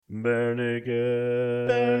Bare naked,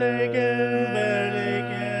 bare naked, bare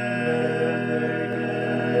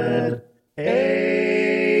naked,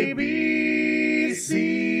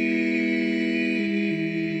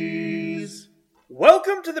 ABCs.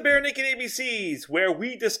 Welcome to the Bare Naked ABCs, where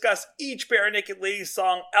we discuss each Bare Naked Ladies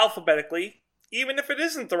song alphabetically, even if it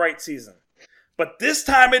isn't the right season. But this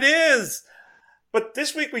time it is! But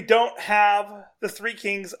this week we don't have the three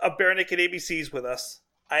kings of Bare Naked ABCs with us.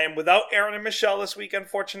 I am without Aaron and Michelle this week,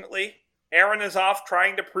 unfortunately. Aaron is off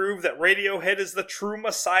trying to prove that Radiohead is the true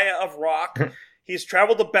messiah of rock. He's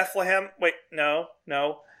traveled to Bethlehem.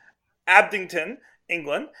 Abington,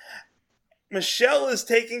 England. Michelle is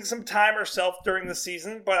taking some time herself during the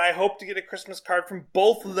season, but I hope to get a Christmas card from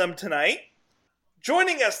both of them tonight.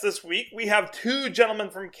 Joining us this week, we have two gentlemen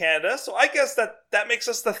from Canada, so I guess that makes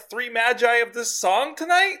us the three magi of this song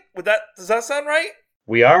tonight. Does that sound right?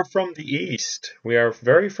 We are from the East. We are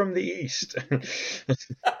very from the East.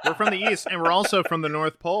 We're from the East, and we're also from the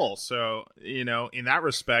North Pole. So, in that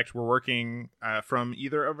respect, we're working from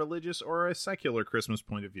either a religious or a secular Christmas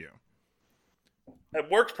point of view. It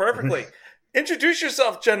works perfectly. Introduce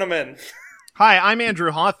yourself, gentlemen. Hi, I'm Andrew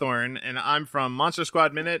Hawthorne, and I'm from Monster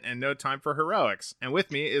Squad Minute and No Time for Heroics. And with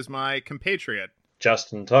me is my compatriot,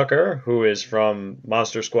 Justin Tucker, who is from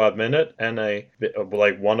Monster Squad Minute and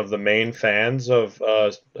one of the main fans of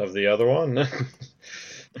the other one.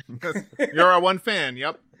 You're our one fan,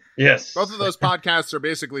 yep. Yes. Both of those podcasts are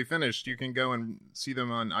basically finished. You can go and see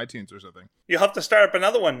them on iTunes or something. You'll have to start up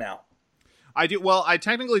another one now. I do. Well, I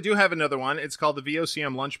technically do have another one. It's called the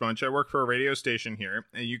VOCM Lunch Bunch. I work for a radio station here,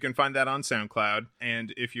 and you can find that on SoundCloud.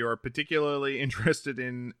 And if you're particularly interested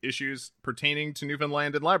in issues pertaining to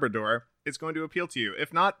Newfoundland and Labrador, it's going to appeal to you.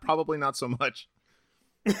 If not, probably not so much.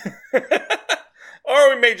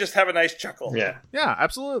 Or we may just have a nice chuckle. Yeah. Yeah,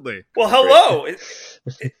 absolutely. Well, hello.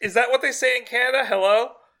 Is that what they say in Canada?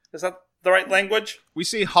 Hello? Is that the right language? We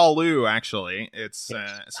say halloo, actually. It's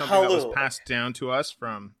something halloo. that was passed down to us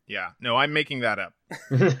from... Yeah. No, I'm making that up.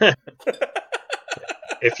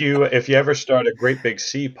 If you ever start a Great Big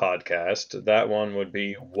C podcast, that one would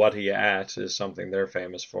be What He At is something they're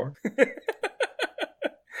famous for.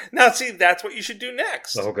 Now, see, that's what you should do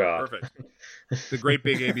next. Oh, God. Perfect. The Great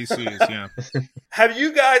Big ABCs, yeah. Have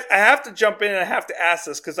you guys... I have to jump in and I have to ask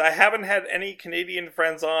this because I haven't had any Canadian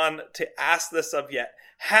friends on to ask this of yet.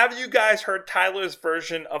 Have you guys heard Tyler's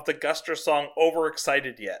version of the Guster song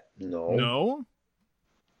Overexcited yet? No.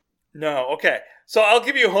 No, okay. So I'll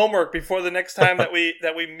give you homework before the next time that we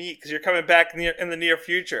meet because you're coming back in the near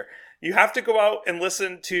future. You have to go out and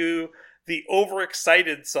listen to the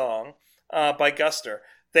Overexcited song by Guster.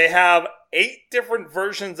 They have 8 different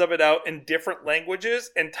versions of it out in different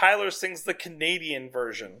languages, and Tyler sings the Canadian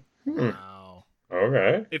version. Wow.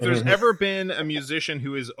 Okay. If there's ever been a musician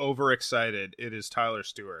who is overexcited, it is Tyler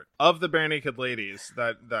Stewart. Of the Bare Naked Ladies,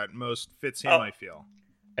 that most fits him, I feel.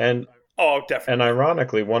 And definitely. And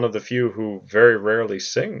ironically, one of the few who very rarely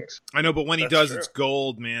sings. I know, but when he does, it's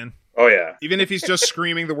gold, man. Oh, yeah. Even if he's just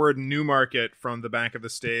screaming the word Newmarket from the back of the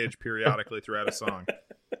stage periodically throughout a song.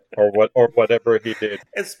 Or whatever he did.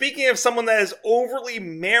 And speaking of someone that is overly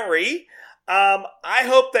merry, I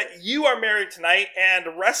hope that you are married tonight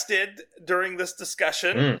and rested during this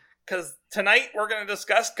discussion, because tonight we're going to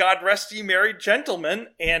discuss God Rest Ye Merry Gentlemen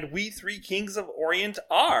and We Three Kings of Orient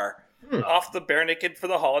Are off the Bare Naked for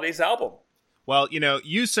the Holidays album. Well,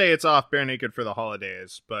 you say it's off Bare Naked for the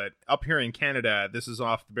Holidays, but up here in Canada, this is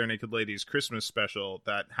off the Bare Naked Ladies Christmas special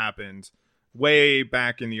that happened way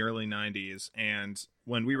back in the early 90s, and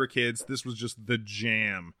when we were kids, this was just the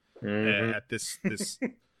jam at this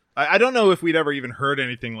I don't know if we'd ever even heard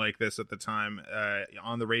anything like this at the time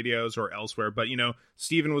on the radios or elsewhere, but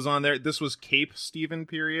Steven was on there. This was Cape Steven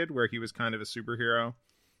period, where he was kind of a superhero.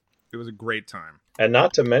 It was a great time. And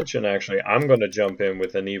not to mention, actually, I'm going to jump in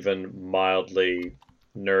with an even mildly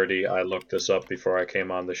nerdy, I looked this up before I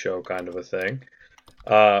came on the show kind of a thing.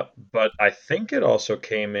 But I think it also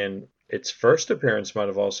came in, its first appearance might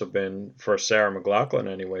have also been for Sarah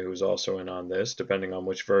McLachlan anyway, who's also in on this, depending on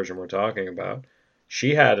which version we're talking about.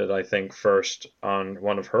 She had it, I think, first on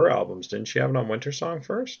one of her albums. Didn't she have it on Winter Song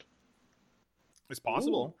first? It's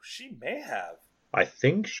possible. Ooh, she may have. I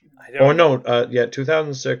think.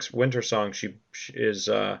 2006 Winter Song. She is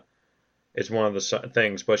one of the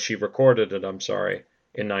things, but she recorded it. I'm sorry,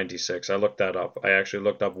 in '96. I looked that up. I actually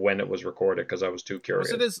looked up when it was recorded because I was too curious.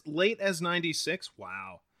 Was it as late as '96?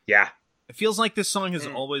 Wow. Yeah. It feels like this song has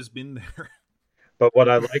always been there. But what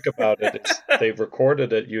I like about it is they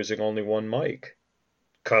recorded it using only one mic.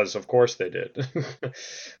 Because, of course, they did.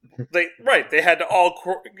 They had to all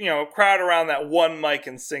crowd around that one mic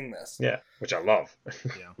and sing this. Yeah, which I love.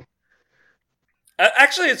 Yeah.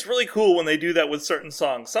 Actually, it's really cool when they do that with certain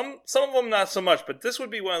songs. Some of them not so much, but this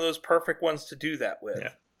would be one of those perfect ones to do that with.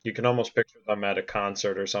 Yeah. You can almost picture them at a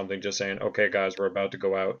concert or something, just saying, "Okay, guys, we're about to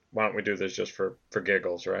go out. Why don't we do this just for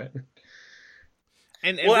giggles, right?"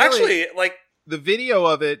 And well, really, actually, like the video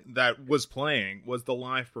of it that was playing was the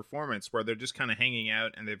live performance where they're just kind of hanging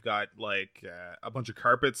out and they've got like a bunch of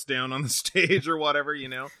carpets down on the stage or whatever,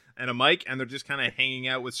 and a mic, and they're just kind of hanging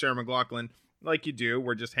out with Sarah McLachlan like you do.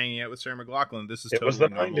 We're just hanging out with Sarah McLachlan. This is It totally was the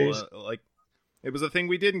normal. 90s. Like it was a thing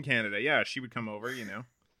we did in Canada. Yeah, she would come over,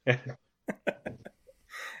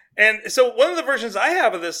 And so one of the versions I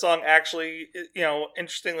have of this song, actually,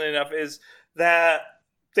 interestingly enough, is that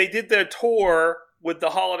they did their tour with the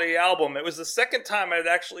holiday album. It was the second time I'd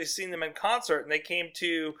actually seen them in concert, and they came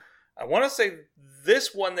to, I want to say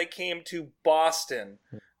this one, they came to Boston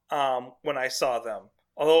when I saw them.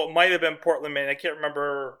 Although it might have been Portland, Maine. I can't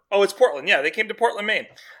remember. Oh, it's Portland. Yeah, they came to Portland, Maine,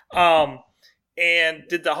 and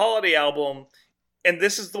did the holiday album. And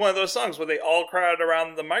this is one of those songs where they all crowded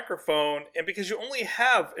around the microphone. And because you only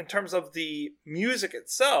have, in terms of the music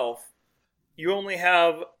itself, you only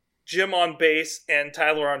have Jim on bass and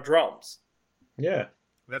Tyler on drums. Yeah.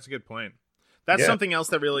 That's a good point. That's something else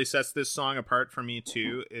that really sets this song apart for me,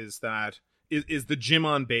 too, is that is the Jim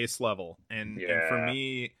on bass level. And for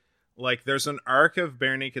me, like, there's an arc of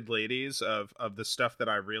Bare Naked Ladies of the stuff that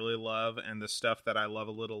I really love and the stuff that I love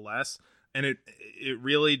a little less. And it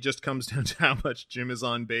really just comes down to how much Jim is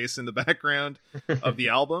on bass in the background of the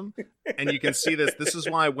album. And you can see this. This is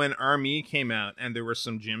why when Army came out and there were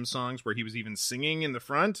some Jim songs where he was even singing in the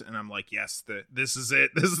front, and I'm like, yes, this is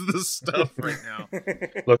it. This is the stuff right now.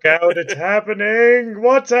 Look out, it's happening.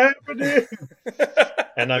 What's happening?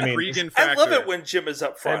 And I mean, I love it when Jim is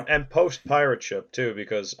up front. And post Pirate Ship, too,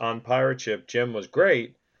 because on Pirate Ship, Jim was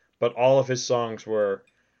great, but all of his songs were,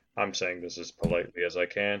 I'm saying this as politely as I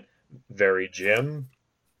can, very Jim.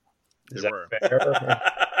 Is that fair?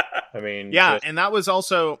 I mean, yeah, and that was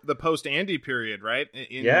also the post Andy period, right?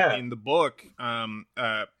 In the book,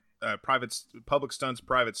 Public Stunts,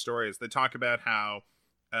 Private Stories, they talk about how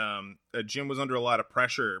Jim was under a lot of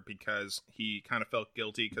pressure because he kind of felt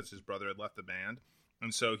guilty because his brother had left the band,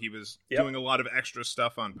 and so he was doing a lot of extra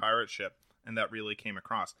stuff on Pirate Ship, and that really came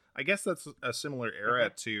across. I guess that's a similar era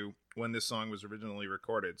to when this song was originally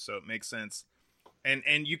recorded, so it makes sense.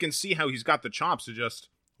 And you can see how he's got the chops to just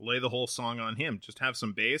lay the whole song on him. Just have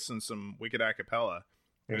some bass and some wicked a cappella.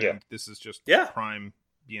 And this is just prime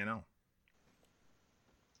BNL.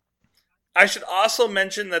 I should also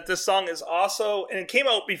mention that this song is also, and it came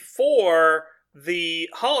out before the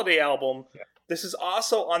holiday album. Yeah. This is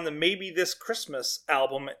also on the Maybe This Christmas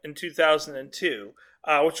album in 2002,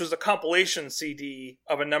 which was a compilation CD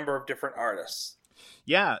of a number of different artists.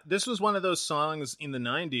 Yeah, this was one of those songs in the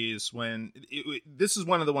 90s when this is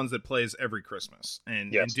one of the ones that plays every Christmas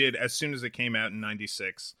and did as soon as it came out in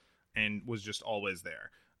 96 and was just always there.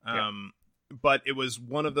 But it was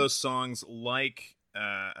one of those songs like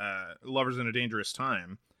Lovers in a Dangerous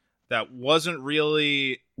Time that wasn't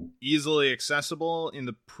really easily accessible in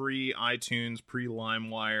the pre-iTunes,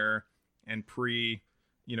 pre-LimeWire, and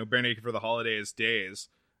Bare Naked for the Holidays days.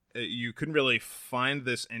 You couldn't really find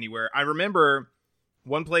this anywhere. I remember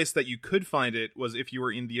one place that you could find it was if you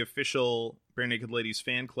were in the official Bare Naked Ladies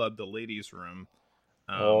fan club, the Ladies Room.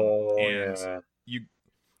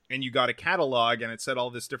 You got a catalog, and it said all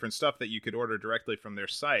this different stuff that you could order directly from their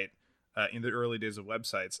site in the early days of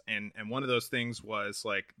websites. And one of those things was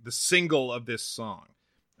like the single of this song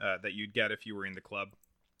that you'd get if you were in the club.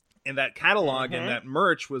 And that catalog and that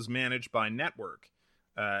merch was managed by Network.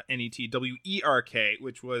 Netwerk,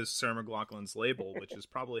 which was Sarah McLachlan's label, which is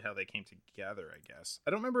probably how they came together, I guess.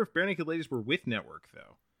 I don't remember if Bare Naked Ladies were with Network,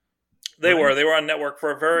 though. They were. They were on Network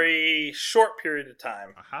for a very short period of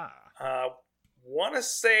time. Want to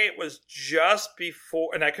say it was just before,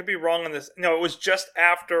 and I could be wrong on this. No, it was just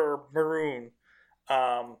after Maroon.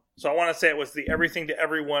 So I want to say it was the Everything to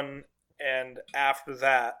Everyone, and after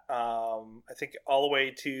that, I think all the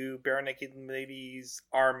way to Bare Naked Ladies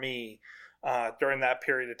Army. During that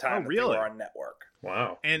period of time, really? They were on Network.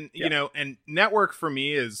 Wow. And and Network for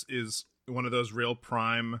me is one of those real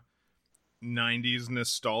prime 90s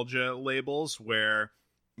nostalgia labels where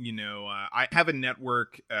I have a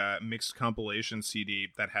Network mixed compilation CD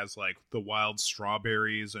that has like The Wild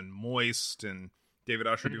Strawberries and Moist and David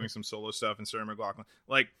Usher doing some solo stuff and Sarah McLachlan.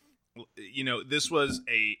 Like, this was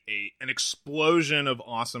an explosion of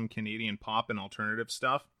awesome Canadian pop and alternative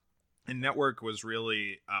stuff. And Network was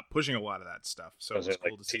really pushing a lot of that stuff. So it was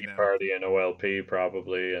cool to see them. Tea Party and OLP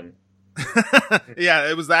probably. And yeah,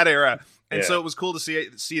 it was that era. And so it was cool to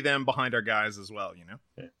see them behind our guys as well,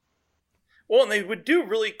 Yeah. Well, and they would do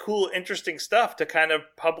really cool, interesting stuff to kind of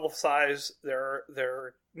publicize their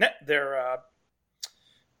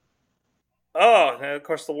oh, and of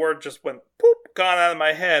course the word just went poop, gone out of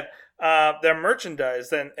my head. Their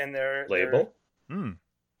merchandise and their Label?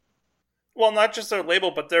 Well, not just their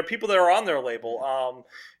label, but there are people that are on their label.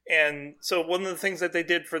 And so one of the things that they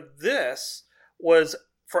did for this was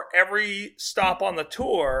for every stop on the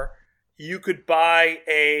tour, you could buy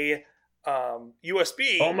a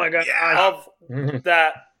USB Oh my god! of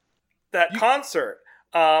that concert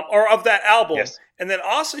or of that album. Yes. And then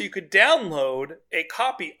also you could download a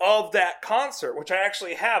copy of that concert, which I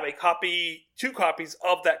actually have two copies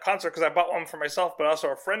of that concert because I bought one for myself, but also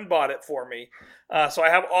a friend bought it for me. So I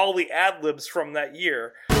have all the ad-libs from that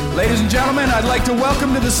year. Ladies and gentlemen, I'd like to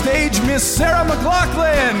welcome to the stage Miss Sarah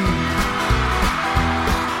McLachlan.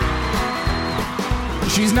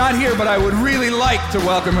 She's not here, but I would really like to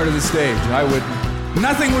welcome her to the stage.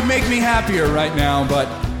 Nothing would make me happier right now, but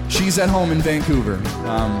she's at home in Vancouver.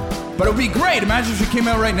 But it would be great. Imagine if she came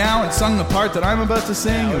out right now and sung the part that I'm about to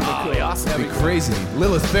sing. It would be pretty awesome. It would be crazy.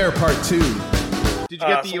 Lilith Fair Part 2. Did you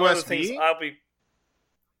get the USB?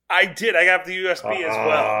 I did. I got the USB as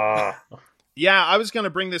well. Yeah, I was going to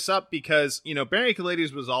bring this up because, Bare Naked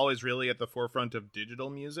Ladies was always really at the forefront of digital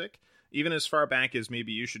music. Even as far back as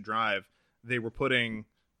Maybe You Should Drive, they were putting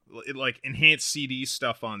like enhanced CD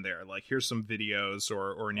stuff on there. Like, here's some videos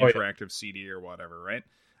or an interactive CD or whatever, right?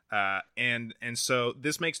 And so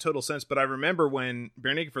this makes total sense. But I remember when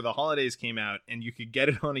Bare Naked for the Holidays came out and you could get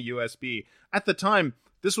it on a USB. At the time,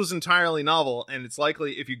 this was entirely novel, and it's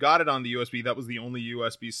likely if you got it on the USB, that was the only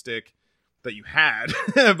USB stick that you had.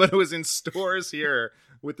 But it was in stores here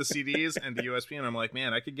with the CDs and the USB, and I'm like,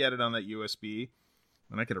 man, I could get it on that USB,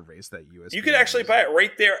 and I could erase that USB. You could actually buy it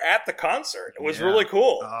right there at the concert. It was really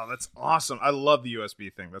cool. Oh, that's awesome. I love the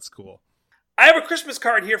USB thing. That's cool. I have a Christmas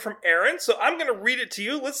card here from Aaron, so I'm going to read it to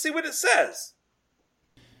you. Let's see what it says.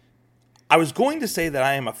 I was going to say that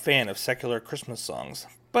I am a fan of secular Christmas songs,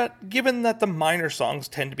 but given that the minor songs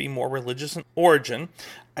tend to be more religious in origin,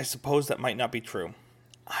 I suppose that might not be true.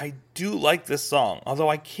 I do like this song, although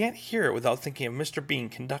I can't hear it without thinking of Mr. Bean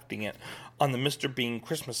conducting it on the Mr. Bean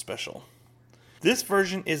Christmas special. This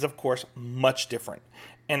version is, of course, much different,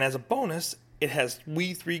 and as a bonus, it has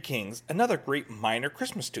We Three Kings, another great minor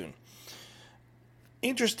Christmas tune.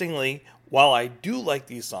 Interestingly, while I do like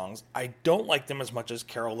these songs, I don't like them as much as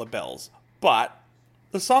Carol the Bells, but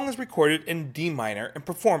the song is recorded in D minor and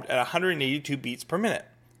performed at 182 beats per minute.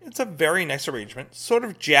 It's a very nice arrangement, sort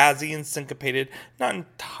of jazzy and syncopated, not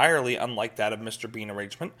entirely unlike that of Mr. Bean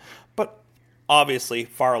arrangement, but obviously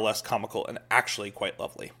far less comical and actually quite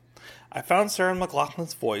lovely. I found Sarah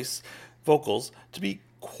McLachlan's vocals, to be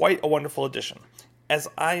quite a wonderful addition. As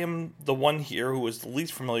I am the one here who is the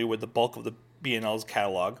least familiar with the bulk of the B&L's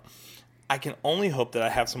catalog, I can only hope that I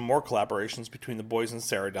have some more collaborations between the boys and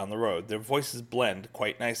Sarah down the road. Their voices blend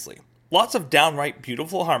quite nicely. Lots of downright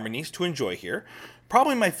beautiful harmonies to enjoy here.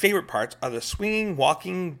 Probably my favorite parts are the swinging,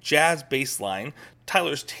 walking jazz bass line,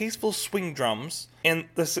 Tyler's tasteful swing drums, and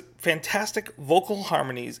the fantastic vocal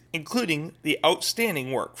harmonies, including the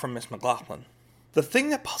outstanding work from Miss McLachlan. The thing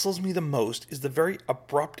that puzzles me the most is the very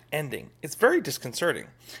abrupt ending. It's very disconcerting.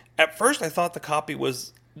 At first I thought the copy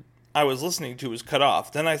I was listening to was cut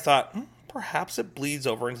off. Then I thought, perhaps it bleeds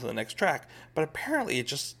over into the next track, but apparently it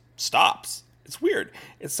just stops. It's weird.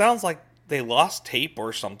 It sounds like they lost tape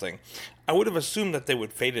or something. I would have assumed that they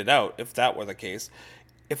would fade it out if that were the case.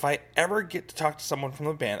 If I ever get to talk to someone from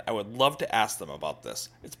the band, I would love to ask them about this.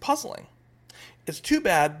 It's puzzling. It's too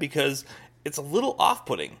bad because it's a little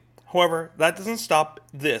off-putting. However, that doesn't stop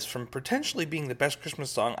this from potentially being the best Christmas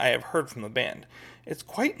song I have heard from the band. It's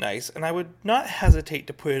quite nice, and I would not hesitate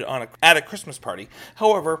to put it on at a Christmas party.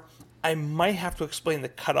 However, I might have to explain the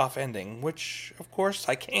cut-off ending, which, of course,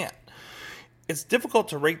 I can't. It's difficult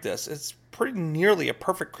to rate this. It's pretty nearly a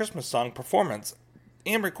perfect Christmas song performance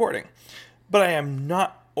and recording. But I am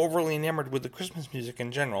not overly enamored with the Christmas music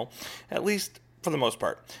in general, at least for the most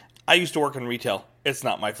part. I used to work in retail. It's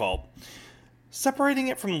not my fault. Separating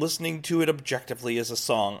it from listening to it objectively as a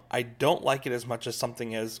song, I don't like it as much as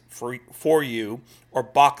something as For You or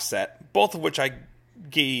Box Set, both of which I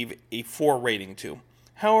gave a 4 rating to.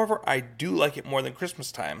 However, I do like it more than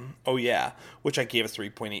Christmas Time, Oh Yeah, which I gave a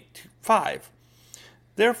 3.85.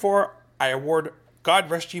 Therefore, I award God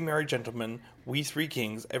Rest Ye Merry Gentlemen, We Three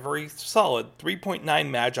Kings a very solid 3.9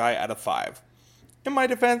 Magi out of 5. In my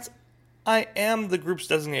defense, I am the group's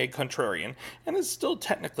designated contrarian, and it's still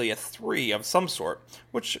technically a 3 of some sort,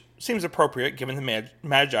 which seems appropriate given the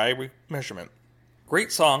Magi measurement.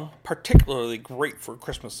 Great song, particularly great for a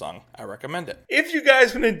Christmas song. I recommend it. If you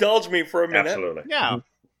guys would indulge me for a minute. Absolutely. Yeah.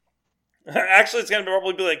 Actually, it's going to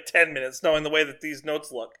probably be like 10 minutes, knowing the way that these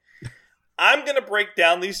notes look. I'm going to break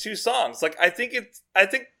down these two songs. Like, I think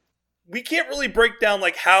we can't really break down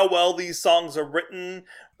like how well these songs are written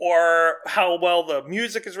or how well the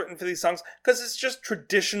music is written for these songs, because it's just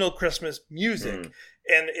traditional Christmas music,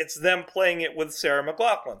 and it's them playing it with Sarah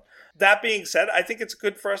McLachlan. That being said, I think it's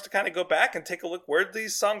good for us to kind of go back and take a look where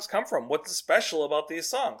these songs come from. What's special about these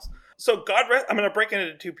songs? So I'm going to break it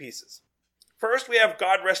into two pieces. First, we have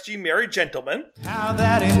God Rest Ye Merry Gentlemen. How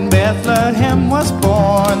that in Bethlehem was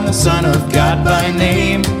born the Son of God by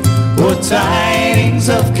name. Oh, tidings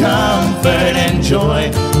of comfort and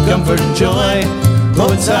joy, comfort and joy.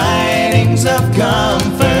 Oh, tidings of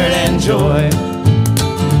comfort and joy.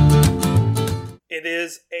 It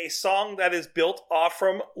is a song that is built off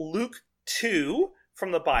from Luke 2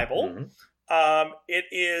 from the Bible. It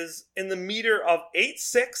is in the meter of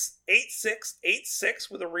 8-6, 8-6,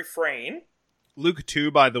 8-6 with a refrain. Luke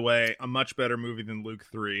 2, by the way, a much better movie than Luke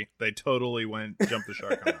 3. They totally jumped the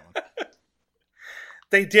shark on that one.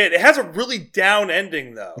 They did. It has a really down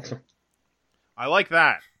ending, though. I like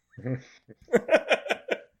that.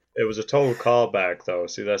 It was a total callback, though.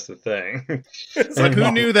 See, that's the thing. It's like,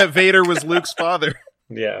 who knew that Vader was Luke's father?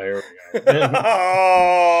 Yeah, here we go.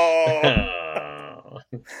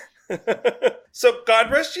 So,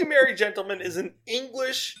 God Rest Ye Merry Gentlemen is an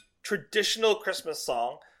English traditional Christmas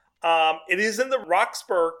song. It is in the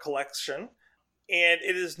Roxburgh collection, and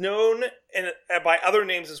it is known by other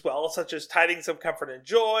names as well, such as Tidings of Comfort and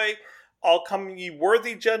Joy, All Come Ye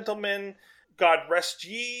Worthy Gentlemen, God Rest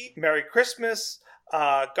Ye, Merry Christmas,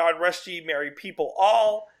 God Rest Ye, Merry People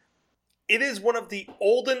All. It is one of the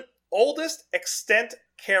oldest extant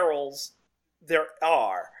carols there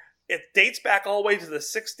are. It dates back all the way to the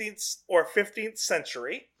 16th or 15th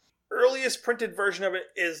century. Earliest printed version of it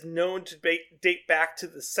is known to date back to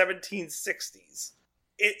the 1760s.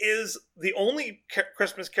 It is the only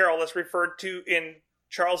Christmas carol that's referred to in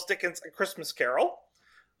Charles Dickens' A Christmas Carol.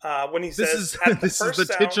 When he says, this is the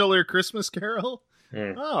titular Christmas Carol?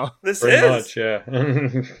 Oh. This Pretty is. much, yeah.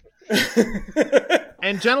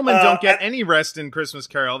 And gentlemen don't get any rest in Christmas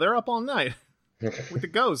Carol. They're up all night with the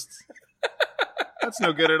ghosts. That's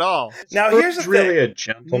no good at all. Now, here's the thing. Really a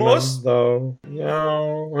gentleman, though. You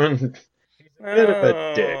know, he's a bit of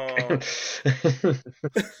a dick.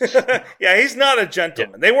 Yeah, he's not a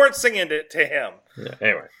gentleman. Yeah. They weren't singing it to him. Yeah,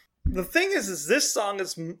 anyway. The thing is this song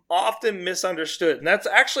is often misunderstood, and that's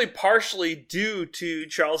actually partially due to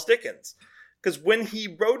Charles Dickens. Because when he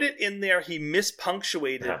wrote it in there, he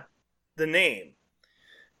mispunctuated the name.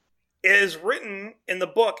 It is written in the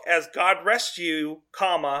book as God Rest You,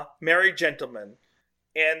 Merry Gentlemen.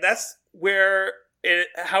 And that's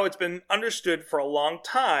how it's been understood for a long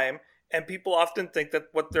time. And people often think that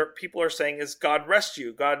what people are saying is God rest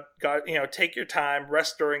you. God, take your time,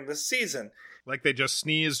 rest during this season. Like they just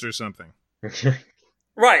sneezed or something.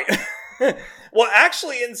 Right. Well,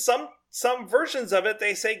 actually, in some versions of it,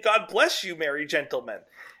 they say, God bless you, merry gentlemen.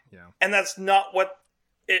 Yeah. And that's not what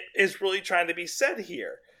it is really trying to be said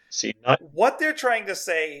here. See, what they're trying to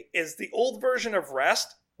say is the old version of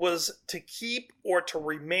rest was to keep or to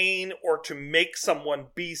remain or to make someone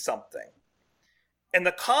be something. And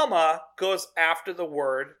the comma goes after the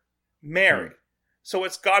word merry. So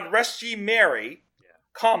it's God rest ye merry,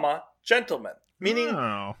 comma, gentlemen. Meaning,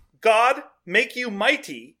 God make you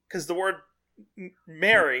mighty, because the word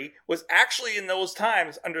merry was actually in those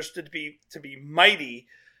times understood to be mighty.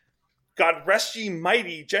 God rest ye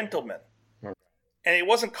mighty gentlemen. And it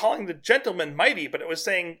wasn't calling the gentleman mighty, but it was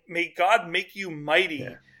saying, may God make you mighty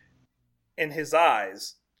in his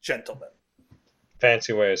eyes, gentlemen.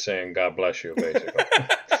 Fancy way of saying God bless you, basically.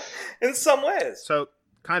 In some ways. So,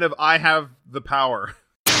 kind of, I have the power.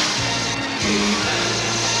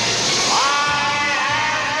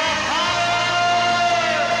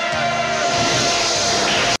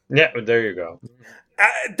 Yeah, there you go.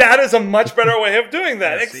 That is a much better way of doing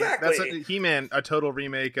that. Yeah, exactly. That's He-Man, a total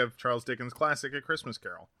remake of Charles Dickens' classic A Christmas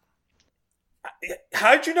Carol.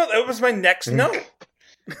 How did you know that was my next note?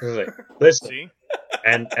 Listen, see?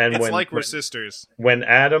 And it's like we're sisters. When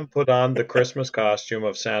Adam put on the Christmas costume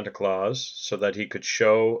of Santa Claus so that he could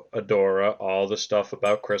show Adora all the stuff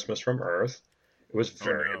about Christmas from Earth, it was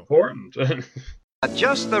very important.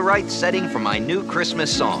 Just the right setting for my new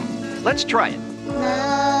Christmas song. Let's try it.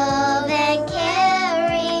 Love and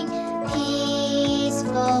caring,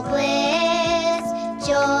 peaceful bliss,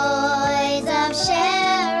 joys of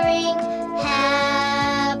sharing,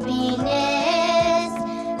 happiness,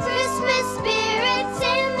 Christmas spirits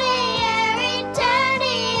in the air,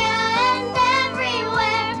 Eternia and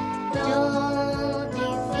everywhere. Don't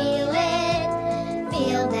you feel it?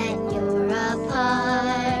 Feel that you're a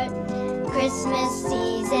part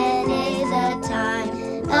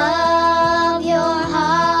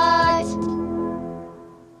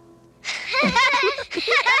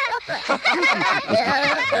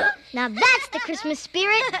Now that's the Christmas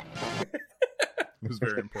spirit. It was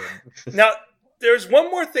very important. Now, there's one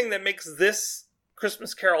more thing that makes this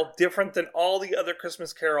Christmas Carol different than all the other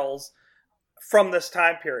Christmas carols from this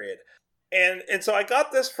time period. And so I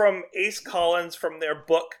got this from Ace Collins from their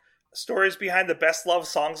book, Stories Behind the Best Loved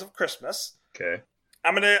Songs of Christmas. Okay.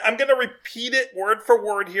 I'm gonna repeat it word for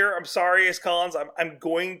word here. I'm sorry, Ace Collins. I'm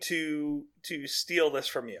going to steal this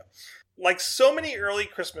from you. Like so many early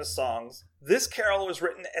Christmas songs, this carol was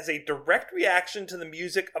written as a direct reaction to the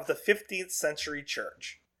music of the 15th century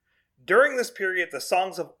church. During this period, the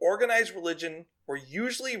songs of organized religion were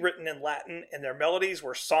usually written in Latin, and their melodies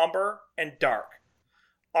were somber and dark,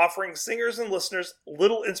 offering singers and listeners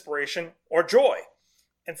little inspiration or joy.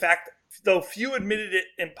 In fact, though few admitted it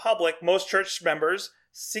in public, most church members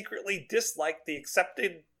secretly disliked the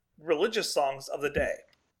accepted religious songs of the day.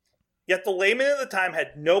 Yet the laymen of the time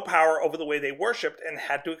had no power over the way they worshipped and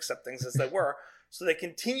had to accept things as they were, so they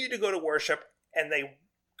continued to go to worship, and they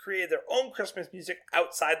created their own Christmas music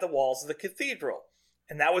outside the walls of the cathedral.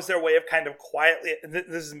 And that was their way of kind of quietly,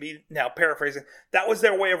 this is me now paraphrasing, that was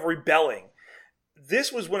their way of rebelling.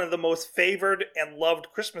 This was one of the most favored and loved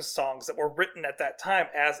Christmas songs that were written at that time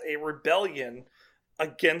as a rebellion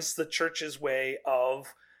against the church's way of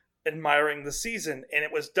admiring the season. And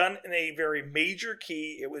it was done in a very major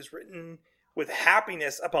key. It was written with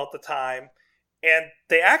happiness about the time. And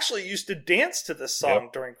they actually used to dance to this song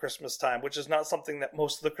during Christmas time, which is not something that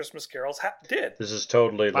most of the Christmas carols did. This is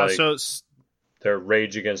totally like So their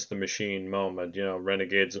Rage Against the Machine moment,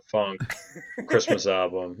 Renegades of Funk Christmas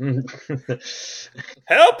album.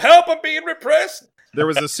 Help, I'm being repressed. there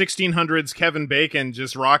was a 1600s Kevin Bacon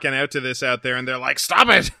just rocking out to this out there, and they're like, stop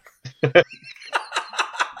it!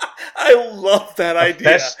 I love that idea.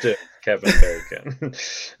 Festive Kevin Bacon.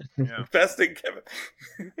 Yeah. Festive Kevin.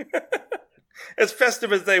 As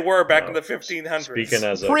festive as they were back in the 1500s. Speaking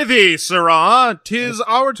as a Prithee, sirrah, 'tis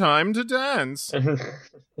our time to dance.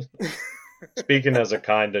 Speaking as a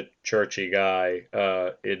kind of churchy guy,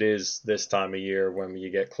 it is this time of year when you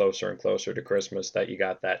get closer and closer to Christmas that you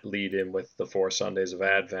got that lead in with the 4 Sundays of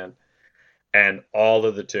Advent. And all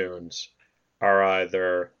of the tunes are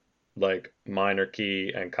either like minor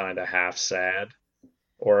key and kind of half sad,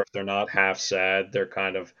 or if they're not half sad, they're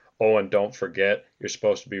kind of, oh, and don't forget, you're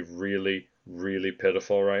supposed to be really, really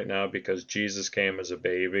pitiful right now because Jesus came as a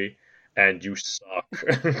baby and you suck.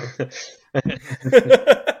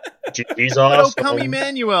 He's awesome. Oh, Come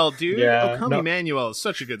Emmanuel, dude. Yeah, Oh, Come no. Emmanuel is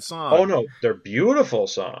such a good song. Oh no, they're beautiful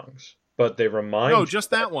songs, but they remind No, you- just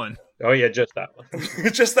that one. Oh yeah, just that one.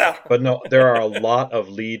 Just that. But no, there are a lot of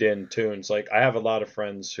lead-in tunes. Like I have a lot of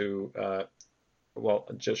friends who,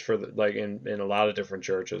 just for in a lot of different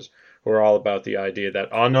churches, who are all about the idea that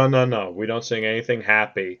no, we don't sing anything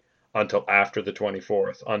happy until after the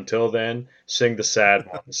 24th. Until then, sing the sad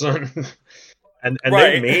ones. and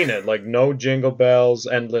Right. they mean it. Like no jingle bells.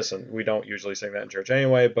 And listen, we don't usually sing that in church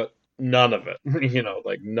anyway, but none of it.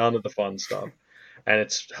 None of the fun stuff. And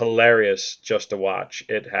it's hilarious just to watch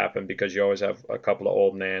it happen because you always have a couple of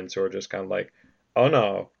old nans who are just kind of like, oh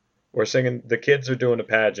no, we're singing, the kids are doing a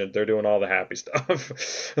pageant, they're doing all the happy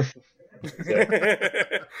stuff.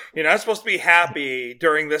 You're not supposed to be happy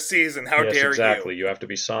during this season. How Yes, dare exactly. you? You have to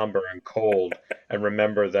be somber and cold and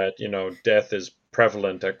remember that, death is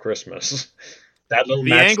prevalent at Christmas. That little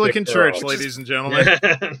The matchstick Anglican girl. Church, ladies and gentlemen.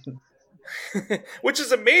 Which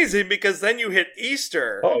is amazing because then you hit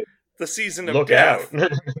Easter, Oh, the season of look death,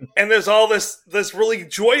 out. and there's all this really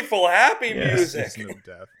joyful, happy Yes. music. Season of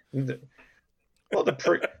death. Well,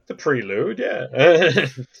 the prelude, yeah.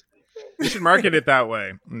 You should market it that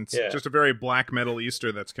way. It's Yeah. just a very black metal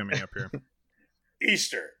Easter that's coming up here.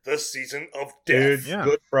 Easter, the season of Dude, death. Yeah.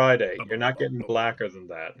 Good Friday. You're not getting blacker than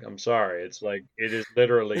that. I'm sorry. It's like it is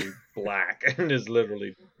literally black. It is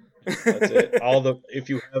literally that's it. If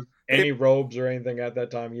you have any robes or anything at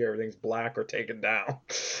that time of year, everything's black or taken down.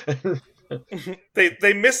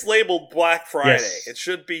 They mislabeled Black Friday. Yes. It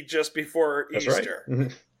should be just before That's Easter.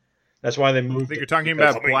 right. That's why they I moved. think you're it, talking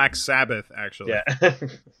because- about Black Sabbath, actually. Yeah.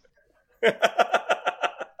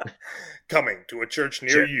 Coming to a church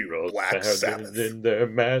near you, Generals Black thousands Sabbath. in their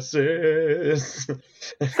masses.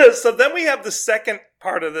 So then we have the second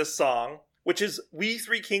part of this song, which is "We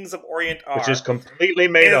Three Kings of Orient Are," Which is completely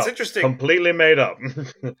made And up. it's interesting. Completely made up.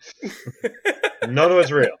 None of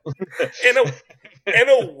it's real. in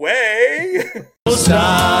a way.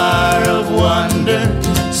 Star of wonder,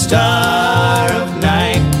 star of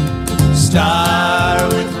night, star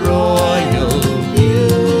with royal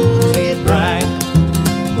beauty bright,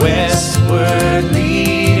 westward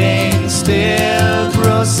leading, still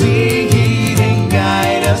proceeding,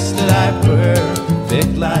 guide us to thy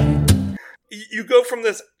perfect light. You go from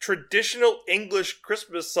this traditional English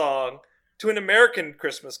Christmas song to an American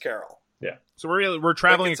Christmas carol. Yeah. So we're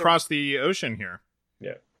traveling Like across the ocean here.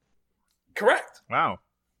 Yeah. Correct. Wow.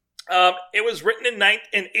 It was written in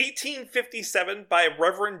 1857 by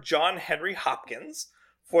Reverend John Henry Hopkins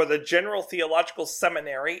for the General Theological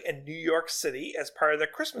Seminary in New York City as part of their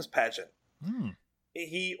Christmas pageant.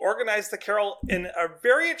 He organized the carol in a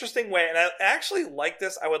very interesting way, and I actually like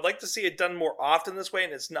this. I would like to see it done more often this way,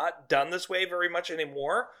 and it's not done this way very much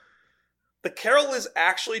anymore. The carol is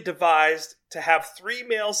actually devised to have 3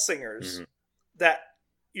 male singers that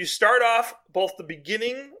you start off both the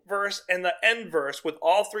beginning verse and the end verse with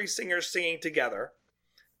all 3 singers singing together.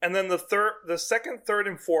 And then the second, third,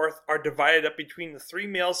 and fourth are divided up between the 3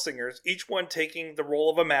 male singers, each one taking the role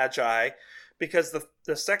of a magi, because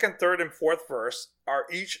the second, third, and fourth verse are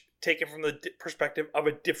each taken from the perspective of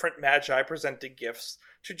a different magi presenting gifts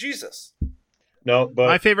to Jesus. No, but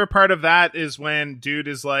My favorite part of that is when dude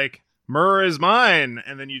is like, "Myrrh is mine,"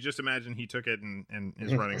 and then you just imagine he took it and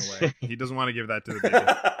is running away. He doesn't want to give that to the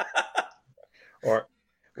baby.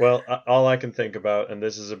 All I can think about, and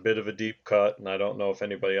this is a bit of a deep cut, and I don't know if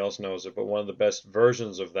anybody else knows it, but one of the best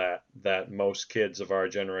versions of that most kids of our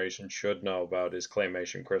generation should know about is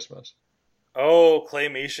Claymation Christmas. Oh,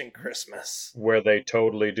 Claymation Christmas. Where they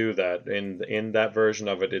totally do that. In that version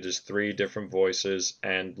of it, it is 3 different voices,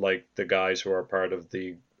 and like the guys who are part of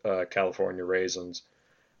the California Raisins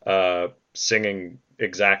singing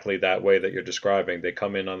exactly that way that you're describing. They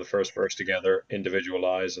come in on the first verse together,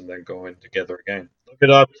 individualize, and then go in together again. Look it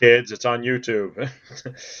up, kids. It's on YouTube.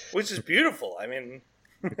 Which is beautiful. I mean...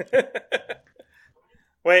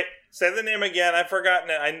 Wait, say the name again. I've forgotten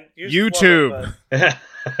it. I used YouTube. To love it,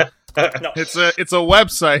 but... No. It's a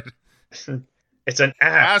website. It's an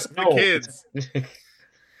app. Ask the kids.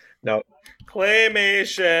 No.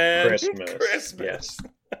 Claymation Christmas. Yes.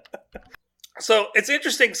 So it's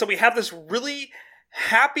interesting. So we have this really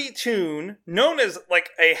happy tune, known as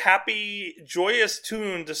like a happy, joyous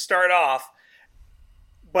tune to start off.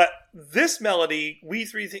 But this melody, We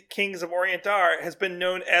Three Kings of Orient Are, has been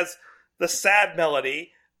known as the sad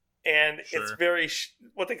melody. And it's very,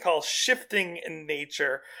 what they call shifting in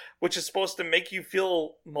nature, which is supposed to make you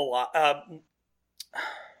feel not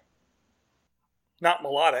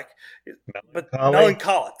melodic, but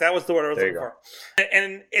melancholic. That was the word I was looking for.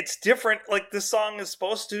 And it's different. Like, this song is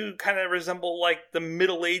supposed to kind of resemble like the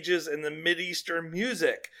Middle Ages and the Mid-Eastern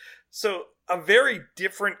music. So a very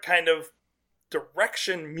different kind of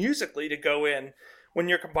direction musically to go in when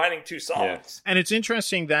you're combining 2 songs. Yes. And it's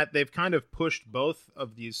interesting that they've kind of pushed both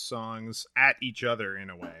of these songs at each other in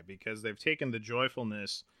a way, because they've taken the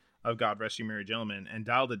joyfulness of God Rest You Merry Gentlemen and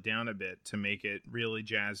dialed it down a bit to make it really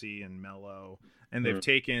jazzy and mellow. And they've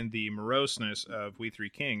taken the moroseness of We Three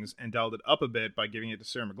Kings and dialed it up a bit by giving it to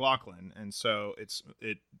Sarah McLachlan. And so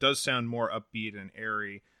it does sound more upbeat and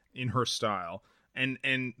airy in her style. And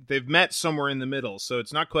they've met somewhere in the middle. So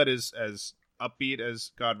it's not quite as upbeat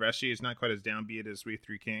as God Rest You. It's not quite as downbeat as We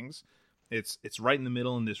Three Kings. It's right in the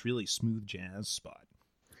middle in this really smooth jazz spot.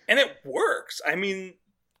 And it works. I mean,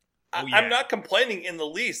 I'm not complaining in the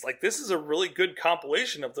least. Like, this is a really good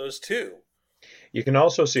compilation of those 2. You can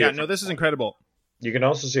also see this is incredible. You can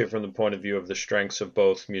also see it from the point of view of the strengths of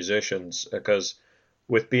both musicians, because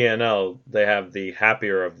with BNL, they have the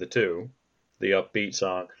happier of the 2, the upbeat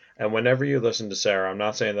song. And whenever you listen to Sarah, I'm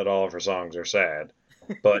not saying that all of her songs are sad,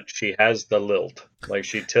 but she has the lilt. Like,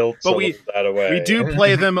 she tilts that away. We do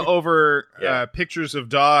play them over pictures of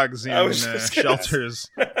dogs in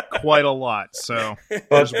shelters quite a lot. So,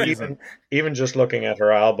 but even just looking at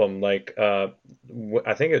her album, like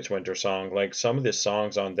I think it's Winter Song. Like, some of the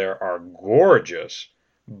songs on there are gorgeous,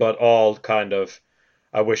 but all kind of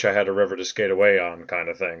I wish I had a river to skate away on kind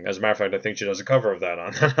of thing. As a matter of fact, I think she does a cover of that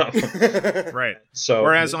on that album. Right. So,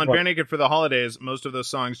 whereas on Bare Naked for the Holidays, most of those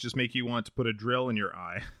songs just make you want to put a drill in your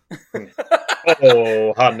eye.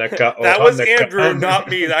 Oh, Hanukkah. Oh, that was Hanukkah. Andrew, not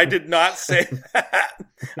me. I did not say that.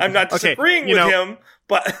 I'm not disagreeing with him,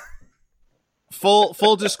 but...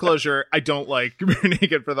 Full disclosure, I don't like Bare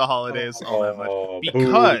Naked for the Holidays all that much.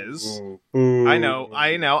 Because... boo. I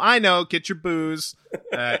know. Get your booze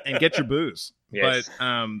and get your booze. Yes.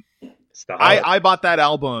 But I bought that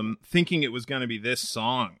album thinking it was going to be this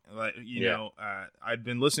song. Like, you know, I'd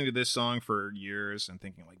been listening to this song for years and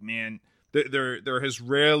thinking, like, man, there has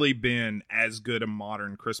rarely been as good a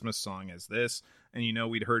modern Christmas song as this. And, you know,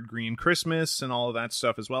 we'd heard Green Christmas and all of that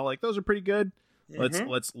stuff as well. Like, those are pretty good. Mm-hmm.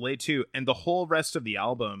 Let's lay to. And the whole rest of the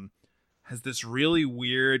album has this really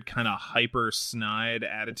weird kind of hyper snide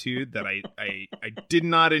attitude that I did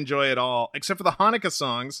not enjoy at all, except for the Hanukkah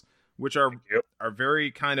songs, which are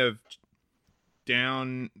very kind of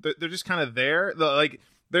down. They're just kind of there.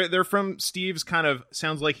 They're from Steve's kind of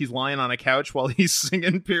sounds like he's lying on a couch while he's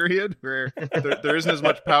singing. Period. Where there isn't as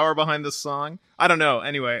much power behind the song. I don't know.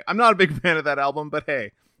 Anyway, I'm not a big fan of that album, but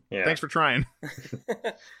hey, thanks for trying.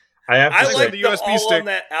 I like the the USB all stick on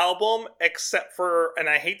that album, except for, and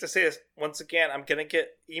I hate to say this once again, I'm gonna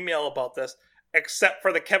get email about this, except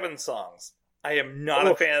for the Kevin songs. I am not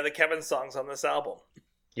a fan of the Kevin songs on this album.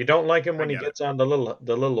 You don't like him when he gets on the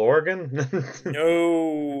little organ?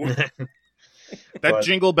 No. That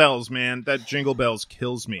Jingle Bells, man. That Jingle Bells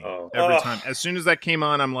kills me every time. As soon as that came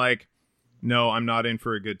on, I'm like, no, I'm not in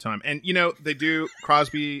for a good time. And, they do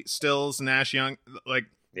Crosby, Stills, Nash Young.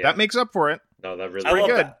 That makes up for it. No, that really Pretty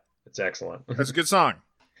good. That. It's excellent. That's a good song.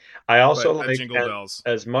 I also like Jingle Bells.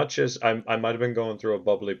 As much as I might have been going through a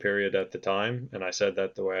bubbly period at the time, and I said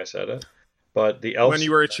that the way I said it. But the Elves... When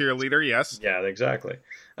you were a cheerleader, yes. Yeah, exactly.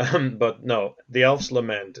 But no, the Elf's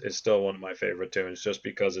Lament is still one of my favorite tunes just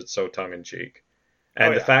because it's so tongue-in-cheek.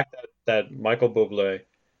 And the fact that Michael Bublé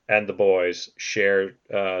and the boys share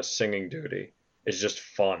singing duty is just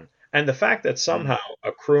fun. And the fact that somehow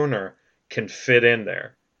a crooner can fit in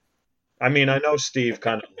there. I mean, I know Steve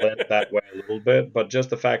kind of led that way a little bit, but just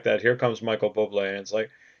the fact that here comes Michael Bublé and it's like,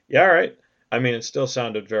 yeah, all right. I mean, it still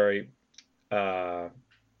sounded very...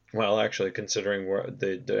 well, actually, considering where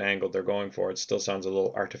the angle they're going for, it still sounds a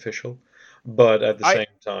little artificial. But at the same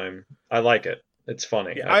time, I like it. It's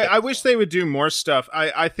funny. Yeah, I wish they would do more stuff.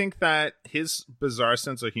 I think that his bizarre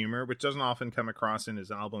sense of humor, which doesn't often come across in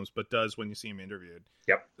his albums, but does when you see him interviewed,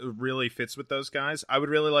 really fits with those guys. I would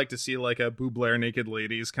really like to see like a Bublé Naked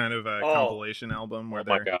Ladies kind of a compilation album where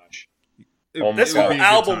my gosh. This whole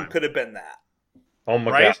album could have been that. Oh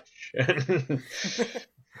my gosh.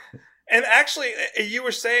 And actually, you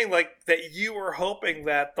were saying like that you were hoping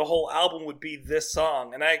that the whole album would be this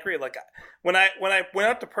song, and I agree. Like when I went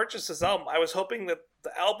out to purchase this album, I was hoping that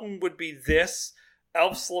the album would be this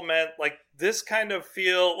Elf's Lament, like this kind of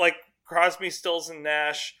feel, like Crosby, Stills, and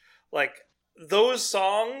Nash. Like those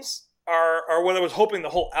songs are what I was hoping the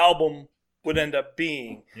whole album would end up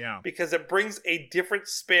being. Yeah, because it brings a different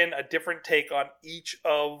spin, a different take on each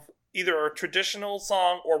of either a traditional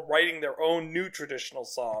song or writing their own new traditional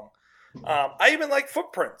song. I even like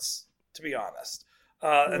Footprints, to be honest.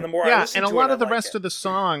 And the more I listen and a to lot it, of the I like rest it. of the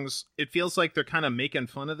songs, it feels like they're kind of making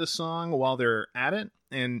fun of the song while they're at it.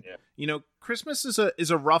 And Christmas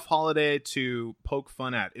is a rough holiday to poke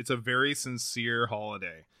fun at. It's a very sincere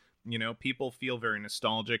holiday. People feel very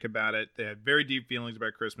nostalgic about it. They have very deep feelings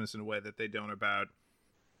about Christmas in a way that they don't about,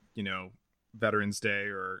 Veterans Day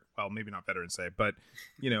or, well, maybe not Veterans Day, but,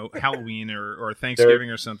 Halloween or Thanksgiving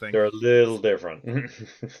or something. They're a little different.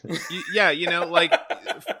 Yeah, like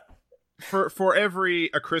for every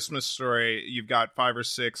A Christmas Story, you've got 5 or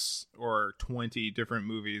 6 or 20 different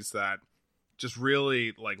movies that just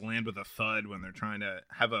really like land with a thud when they're trying to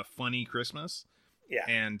have a funny Christmas. Yeah.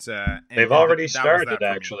 And they've already started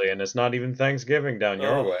actually, and it's not even Thanksgiving down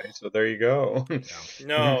your way, so there you go.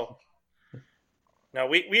 No. No,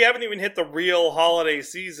 we haven't even hit the real holiday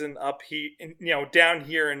season up here, down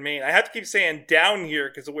here in Maine. I have to keep saying down here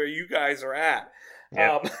because of where you guys are at.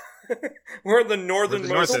 Yep. We're in the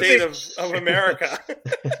northernmost state of America.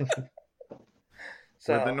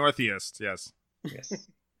 We're the northeast, yes. Yes.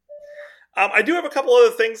 I do have a couple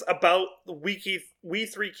other things about the We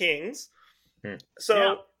Three Kings.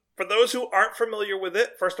 So, for those who aren't familiar with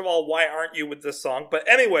it, first of all, why aren't you with this song? But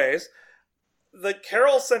anyways, the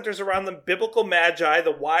carol centers around the biblical magi,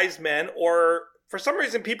 the wise men, or for some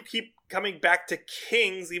reason people keep coming back to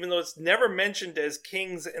kings, even though it's never mentioned as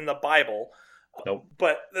kings in the Bible. Nope.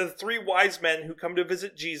 But the 3 wise men who come to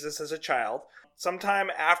visit Jesus as a child, sometime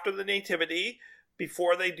after the nativity,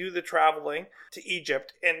 before they do the traveling to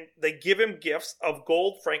Egypt, and they give him gifts of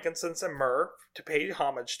gold, frankincense, and myrrh to pay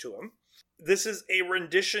homage to him. This is a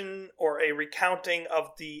rendition or a recounting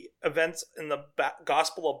of the events in the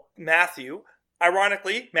Gospel of Matthew.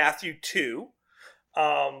 Ironically, Matthew 2.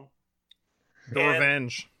 The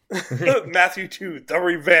Revenge. Matthew 2, The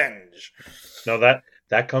Revenge. No,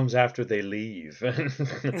 that comes after they leave.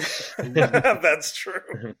 That's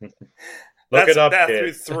true. Look it up,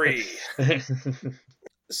 Matthew kids. 3.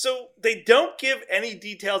 So they don't give any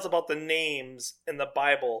details about the names in the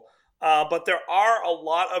Bible. But there are a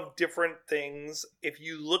lot of different things. If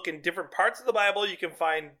you look in different parts of the Bible, you can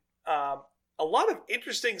find a lot of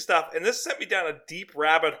interesting stuff. And this sent me down a deep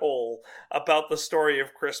rabbit hole about the story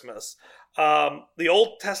of Christmas. The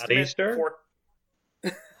Old Testament... At Easter?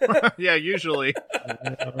 Yeah, usually.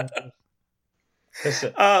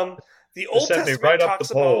 Listen, the Old sent me Testament right up talks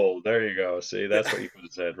the pole. There you go. See, that's what you could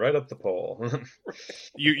have said. Right up the pole.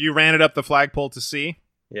 You ran it up the flagpole to see?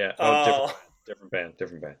 Yeah. Oh, different band.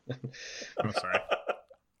 I'm sorry.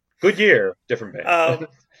 Good year, different band.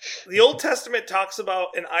 The Old Testament talks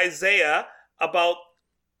about in Isaiah about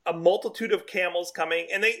a multitude of camels coming,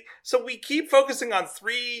 and so we keep focusing on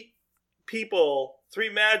three people, three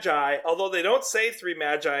magi, although they don't say three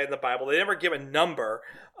magi in the Bible. They never give a number.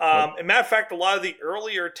 As a matter of fact, a lot of the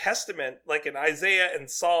earlier Testament, like in Isaiah and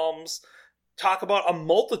Psalms, talk about a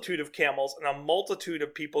multitude of camels and a multitude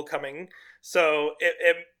of people coming. So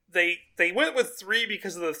they went with three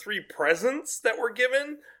because of the three presents that were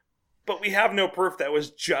given, but we have no proof that was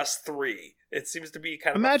just three. It seems to be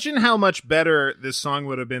kind of... Imagine how much better this song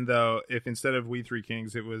would have been, though, if instead of We Three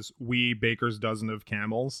Kings, it was We Baker's Dozen of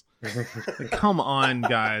Camels. Come on,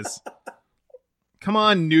 guys. Come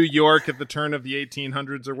on, New York at the turn of the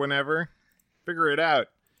 1800s or whenever. Figure it out.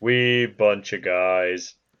 We bunch of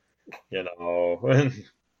guys,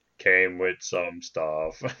 came with some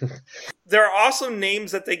stuff. There are also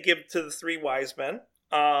names that they give to the three wise men.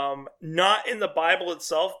 Not in the Bible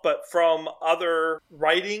itself, but from other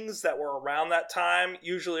writings that were around that time,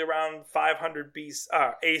 usually around 500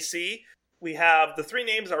 AC. We have the three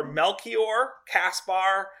names are Melchior,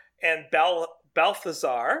 Caspar, and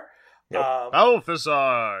Balthazar. Yep.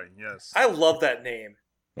 Balthazar, yes. I love that name.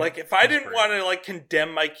 Like, if I didn't great. want to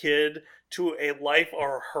condemn my kid to a life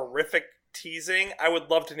or horrific teasing, I would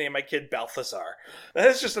love to name my kid Balthazar. That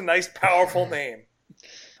is just a nice, powerful name.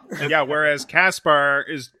 Yeah, whereas Caspar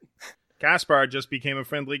just became a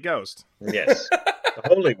friendly ghost. Yes. The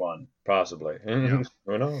Holy One, possibly. Yeah.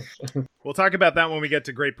 Who knows? We'll talk about that when we get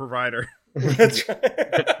to Great Provider. That's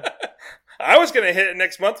right. I was going to hit it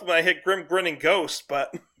next month when I hit Grim Grinning Ghost,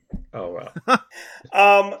 but... Oh, well.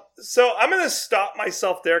 So I'm going to stop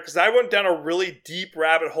myself there because I went down a really deep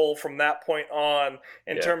rabbit hole from that point on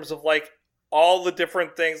in terms of all the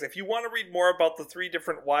different things. If you want to read more about the three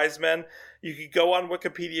different wise men, you could go on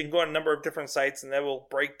Wikipedia and go on a number of different sites, and they will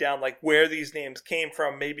break down where these names came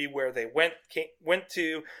from, maybe where they went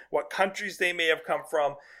to, what countries they may have come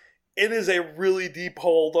from. It is a really deep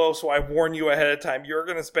hole, though, so I warn you ahead of time. You're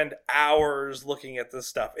going to spend hours looking at this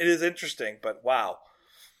stuff. It is interesting, but wow.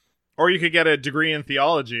 Or you could get a degree in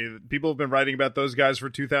theology. People have been writing about those guys for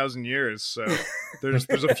 2,000 years, so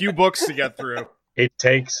there's a few books to get through. It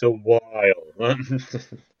takes a while,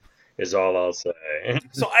 is all I'll say.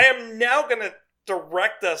 So I am now going to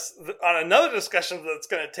direct us on another discussion that's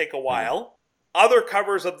going to take a while. Other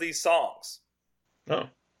covers of these songs. Oh.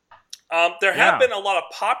 There have been a lot of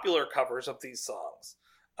popular covers of these songs.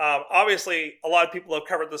 Obviously, a lot of people have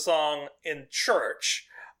covered the song in church.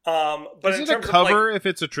 But is in it a terms cover of if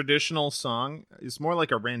it's a traditional song? It's more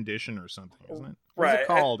like a rendition or something, isn't it? What's Right. it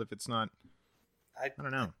called if it's not? I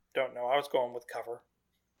don't know. Don't know. I was going with cover.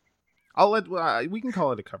 We can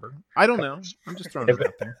call it a cover. I don't know. I'm just throwing it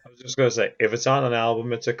out there. I was just going to say, if it's on an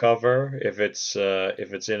album, it's a cover. If it's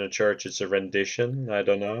in a church, it's a rendition. I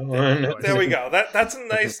don't know. There we go. That's a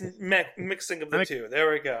nice mixing of the two.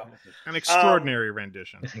 There we go. An extraordinary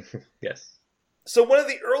rendition. Yes. So one of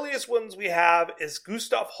the earliest ones we have is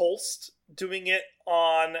Gustav Holst doing it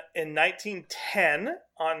in 1910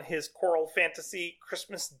 on his choral fantasy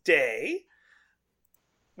Christmas Day.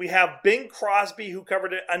 We have Bing Crosby, who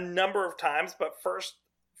covered it a number of times, but first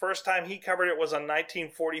time he covered it was on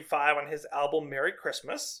 1945 on his album Merry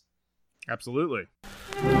Christmas. Absolutely.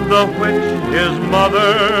 The which his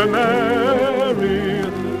mother Mary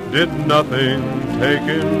did nothing take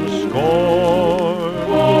in scorn.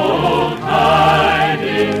 Full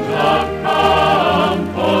tidings of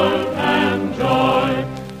comfort and joy.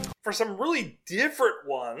 For some really different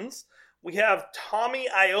ones, we have Tommy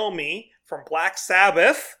Iommi from Black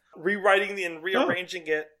Sabbath rewriting and rearranging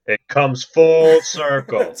it. It comes full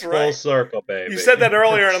circle. That's right. Full circle, baby. You said that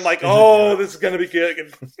earlier, and I'm like, oh, this is going to be good.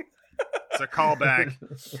 It's a callback.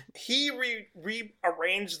 He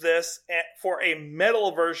rearranged this for a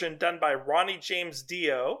metal version done by Ronnie James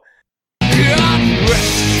Dio. God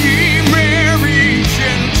rest ye merry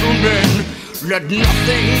gentlemen, let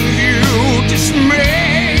nothing you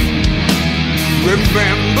dismay.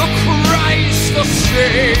 Remember Christ the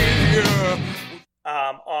Savior.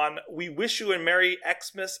 On We Wish You a Merry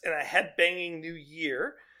Xmas and a Headbanging New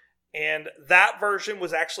Year. And that version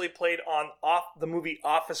was actually played on the movie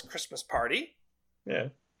Office Christmas Party. Yeah.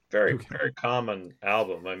 Very, very common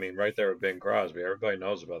album. I mean, right there with Bing Crosby. Everybody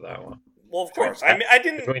knows about that one. Well, of course. I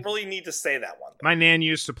didn't really need to say that one. My nan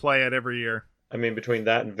used to play it every year. I mean, between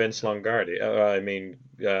that and Vince Lombardi. Damn.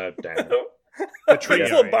 The trio.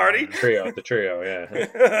 Vince Lombardi. The trio,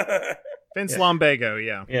 yeah. Vince Lumbago,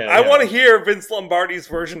 yeah. I want to hear Vince Lombardi's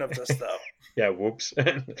version of this, though. Yeah, whoops.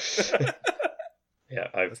 Yeah,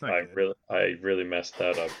 I really messed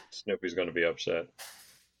that up. Snoopy's going to be upset.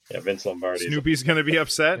 Yeah, Vince Lombardi. Snoopy's going to be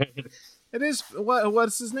upset. It is.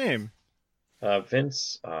 What's his name?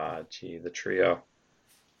 Vince. The trio.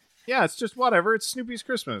 Yeah, it's just whatever. It's Snoopy's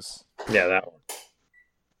Christmas. Yeah, that one.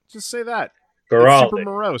 Just say that. Guaraldi. It's super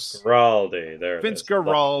morose. Guaraldi. There it Vince is.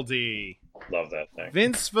 Guaraldi. Love that thing.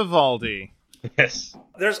 Vince Vivaldi. Yes.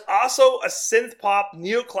 There's also a synth pop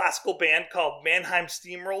neoclassical band called Mannheim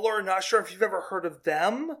Steamroller. Not sure if you've ever heard of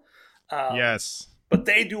them. Yes. But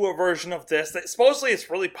they do a version of this. Supposedly it's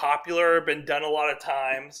really popular, been done a lot of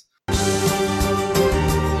times.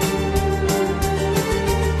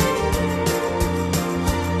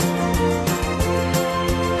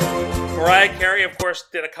 Mariah Carey, of course,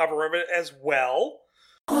 did a cover of it as well.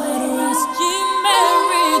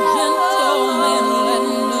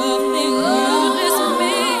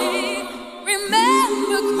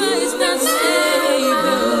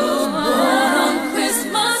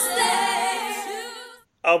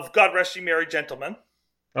 Of God Rest Ye Merry Gentlemen.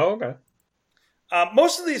 Oh, okay.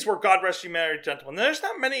 Most of these were God Rest Ye Merry Gentlemen. There's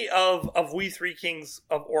not many of We Three Kings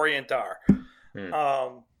of Orient are.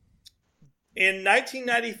 In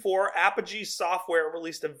 1994, Apogee Software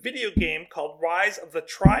released a video game called Rise of the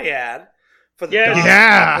Triad for the DOS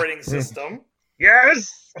operating system.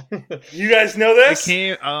 Yes! You guys know this?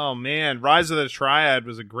 Oh, man. Rise of the Triad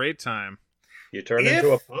was a great time. You turned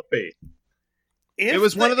into a puppy. It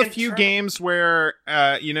was one of the few games where,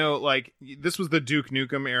 this was the Duke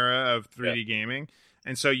Nukem era of 3D gaming.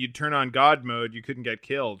 And so you'd turn on God mode, you couldn't get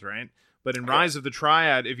killed, right? But in Rise of the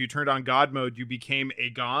Triad, if you turned on God mode, you became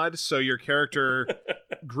a god. So your character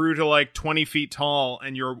grew to like 20 feet tall,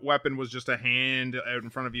 and your weapon was just a hand out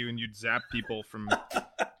in front of you, and you'd zap people from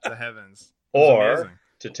the heavens. Or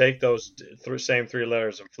to take those same three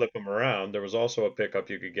letters and flip them around, there was also a pickup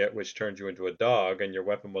you could get which turned you into a dog, and your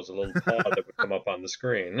weapon was a little paw that would come up on the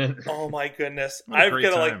screen. Oh my goodness! I'm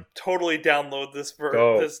gonna totally download this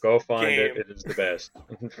Go find it. It is the best.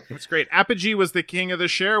 It's great. Apogee was the king of the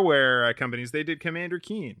shareware companies. They did Commander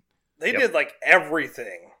Keen. They did like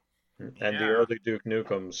everything. And the early Duke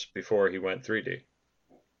Nukems before he went 3D.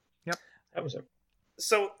 Yep, that was it.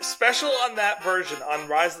 So, special on that version, on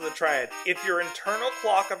Rise of the Triad, if your internal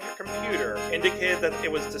clock of your computer indicated that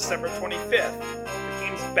it was December 25th, the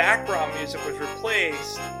game's background music was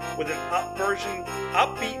replaced with an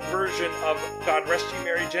upbeat version of God Rest Ye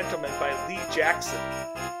Merry Gentlemen by Lee Jackson,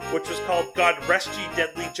 which was called God Rest Ye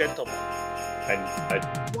Deadly Gentlemen. I'm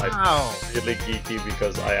really geeky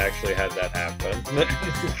because I actually had that happen.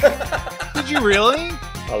 Did you really?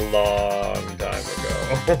 A long time ago.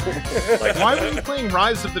 Why were you playing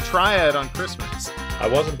Rise of the Triad on Christmas? I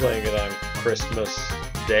wasn't playing it on Christmas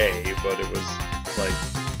Day, but it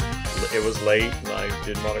was late and I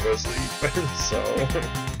didn't want to go to sleep, so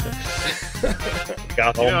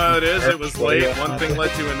got home. You know how it is. It was late. One thing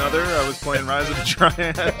led to another. I was playing Rise of the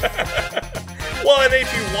Triad. Well, and if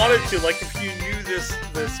you wanted to, like if you knew this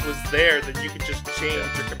was there, then you could just change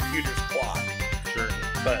your computer's clock. Sure.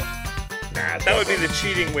 But that would be the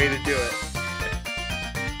cheating way to do it.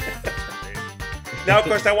 Now, of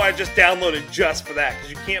course, I want to just download it just for that, because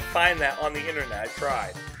you can't find that on the internet. I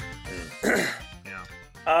tried.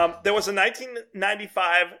 There was a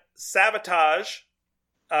 1995 Sabotage,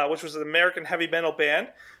 which was an American heavy metal band,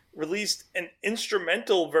 released an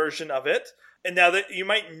instrumental version of it. And now that you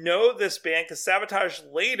might know this band, because Sabotage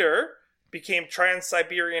later became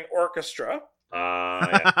Trans-Siberian Orchestra.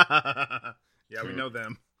 Yeah, we know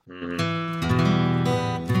them. Mm-hmm.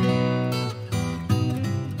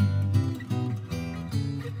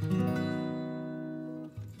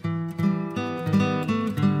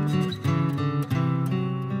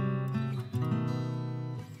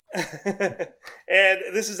 And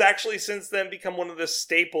this has actually since then become one of the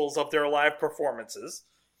staples of their live performances.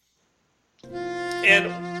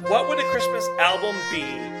 And what would a Christmas album be,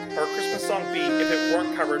 or a Christmas song be, if it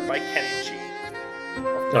weren't covered by Kenny G?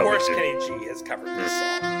 Of course, Kenny G has covered this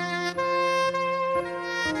song.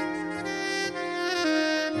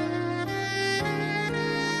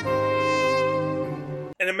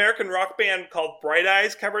 An American rock band called Bright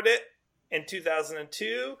Eyes covered it in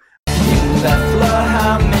 2002.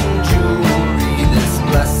 Bethlehem in Jewry, this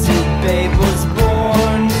blessed babe was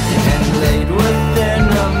born and laid within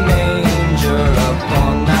a manger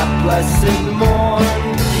upon that blessed morn.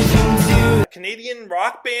 A Canadian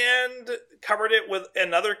rock band covered it with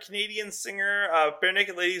another Canadian singer, Bare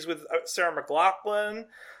Naked Ladies with Sarah McLachlan.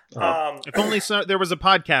 If only there was a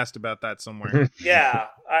podcast about that somewhere. Yeah,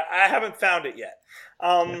 I haven't found it yet.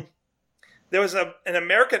 There was an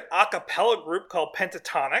American a cappella group called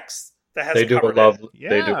Pentatonics that has They do a covered lovely it.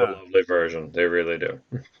 They do a lovely version. They really do.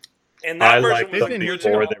 And that I version liked was them been here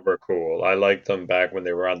before too. they were cool. I liked them back when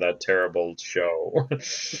they were on that terrible show.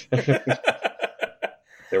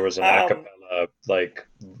 There was an acapella, like,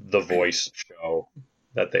 The Voice show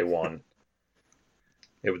that they won.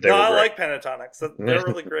 They no, were I great. like Pentatonics. They're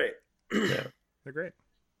really great. Yeah. They're great.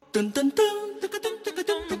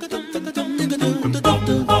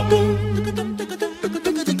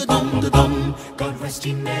 God rest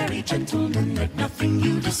ye merry gentlemen, let nothing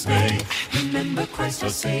you dismay. Remember Christ our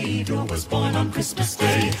Savior was born on Christmas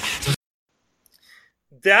Day.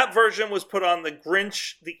 That version was put on the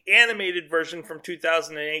Grinch, the animated version from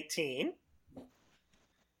 2018.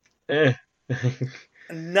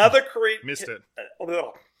 Another Missed it.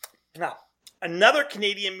 Another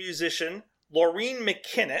Canadian musician, Laureen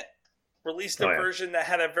McKinnett, released a Oh, yeah. version that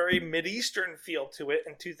had a very Mideastern feel to it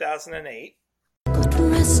in 2008. God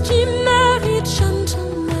rest ye merry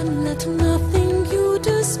gentlemen, let nothing you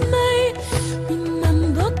dismay.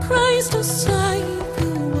 Remember Christ our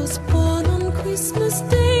Savior was born on Christmas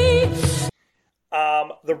Day.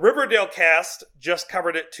 The Riverdale cast just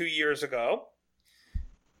covered it 2 years ago.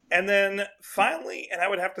 And then finally, and I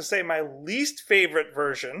would have to say my least favorite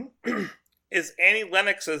version is Annie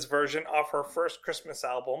Lennox's version of her first Christmas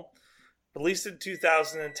album, released in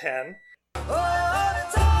 2010.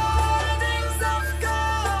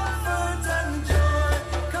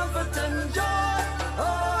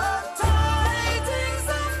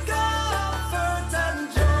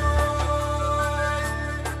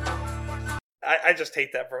 I just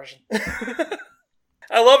hate that version.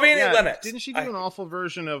 I love Annie Lennox. Didn't she do an awful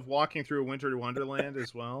version of Walking Through a Winter Wonderland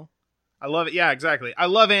as well? I love it. Yeah, exactly. I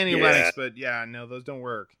love Annie Lennox, but yeah, no, those don't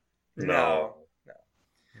work. No.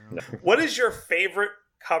 What is your favorite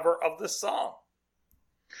cover of the song?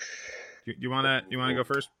 You wanna go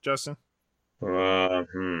first, Justin? Oh,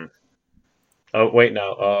 wait,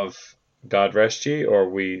 now, of God Rest Ye or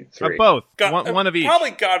We Three? Both. One of each.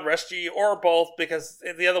 Probably God Rest Ye or both, because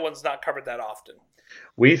the other one's not covered that often.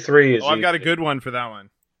 We Three is... I've got a good one for that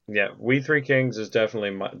one. Yeah, We Three Kings is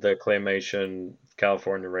definitely the claymation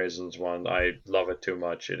California Raisins one. I love it too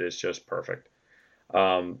much. It is just perfect.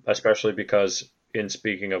 Especially because, in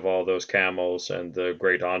speaking of all those camels and the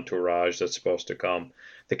great entourage that's supposed to come,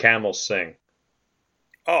 the camels sing.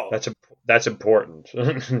 Oh, that's important.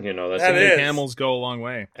 You know, that's the camels go a long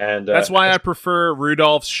way, and that's why I prefer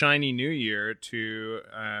Rudolph's Shiny New Year to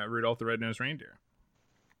Rudolph the Red-Nosed Reindeer.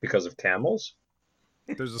 Because of camels?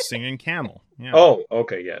 There's a singing camel. Yeah. Oh,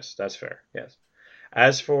 okay, yes, that's fair. Yes.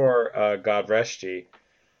 As for God Rest Ye,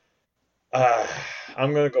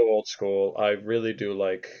 I'm gonna go old school. I really do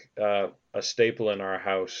like a staple in our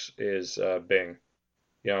house is Bing.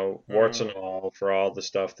 You know, warts and all, for all the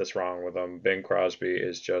stuff that's wrong with them, Bing Crosby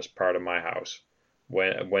is just part of my house.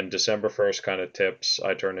 When December 1st kind of tips,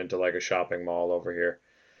 I turn into like a shopping mall over here.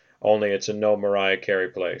 Only it's a no Mariah Carey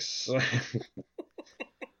place.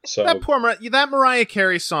 So that Mariah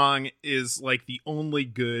Carey song is like the only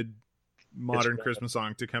good modern Christmas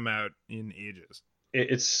song to come out in ages.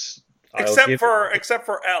 Except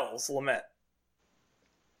for Elle's Lament.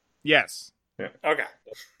 Yes. Yeah. Okay.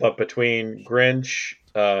 But between Grinch,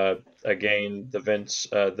 again, the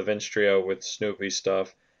Vince trio with Snoopy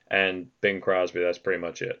stuff, and Bing Crosby, that's pretty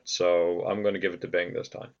much it. So I'm going to give it to Bing this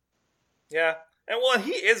time. Yeah. And well,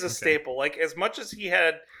 he is a staple. Like, as much as he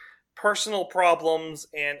had personal problems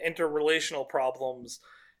and interrelational problems,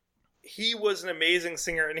 he was an amazing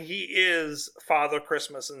singer, and he is Father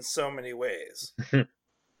Christmas in so many ways.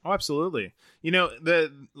 Oh, absolutely. You know,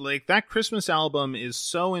 that Christmas album is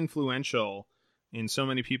so influential in so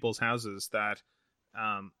many people's houses that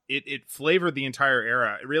it flavored the entire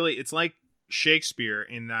era. It's like Shakespeare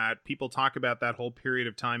in that people talk about that whole period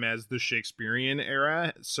of time as the Shakespearean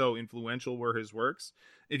era. So influential were his works.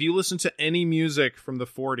 If you listen to any music from the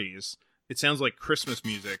 40s, it sounds like Christmas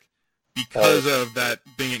music because of that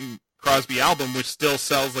Bing Crosby album, which still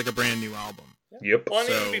sells like a brand new album. Yep. Well, and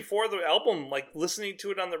even before the album, like listening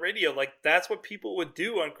to it on the radio, like that's what people would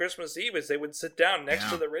do on Christmas Eve, is they would sit down next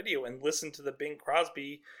to the radio and listen to the Bing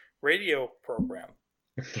Crosby radio program.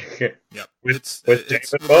 Yep. With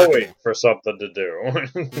David Bowie for something to do.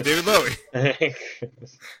 David Bowie.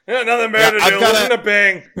 Nothing better to do. Listen to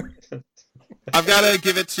Bing. I've got to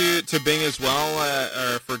give it to Bing as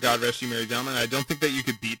well, for God Rest You Merry Gentlemen. I don't think that you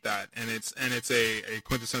could beat that, and it's a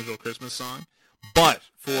quintessential Christmas song. But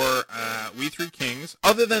for We Three Kings,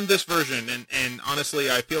 other than this version, and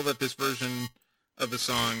honestly, I feel that this version of the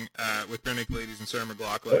song with Bare Naked Ladies and Sarah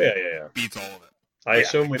McLachlan beats all of it. I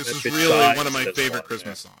assume this is really one of my favorite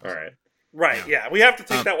Christmas songs. All right. Right, yeah. We have to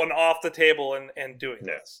take that one off the table and doing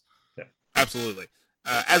this. Yeah. Absolutely.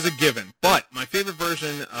 as a given. But my favorite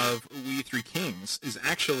version of We Three Kings is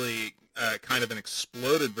actually kind of an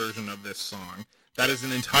exploded version of this song. That is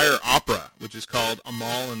an entire opera, which is called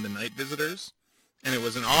Amal and the Night Visitors. And it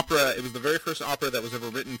was an opera. It was the very first opera that was ever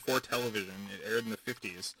written for television. It aired in the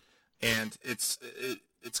 50s. And it's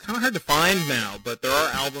kind of hard to find now, but there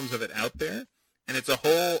are albums of it out there. And it's a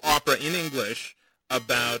whole opera in English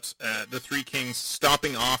about the three kings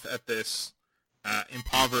stopping off at this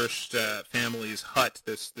impoverished family's hut,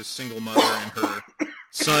 this single mother and her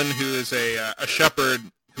son, who is a shepherd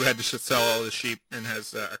who had to sell all his sheep and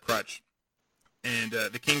has a crutch. And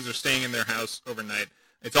the kings are staying in their house overnight.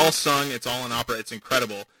 It's all sung. It's all an opera. It's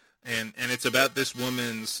incredible. And it's about this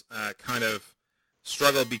woman's kind of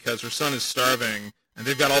struggle because her son is starving, and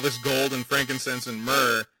they've got all this gold and frankincense and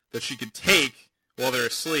myrrh that she could take while they're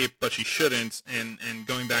asleep, but she shouldn't, and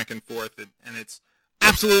going back and forth. And it's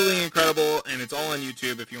absolutely incredible, and it's all on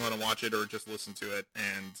YouTube if you want to watch it or just listen to it.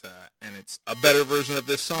 And it's a better version of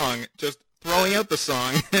this song, just throwing out the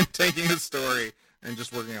song and taking the story and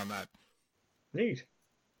just working on that. Neat.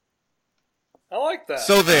 I like that.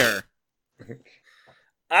 So there.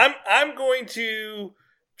 I'm going to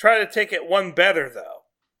try to take it one better, though.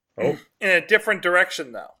 Oh. In a different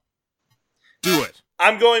direction, though. Do it.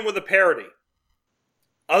 I'm going with a parody.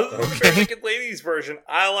 Other than the Bare Naked Ladies version,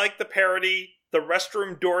 I like the parody, The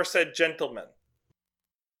Restroom Door Said Gentleman.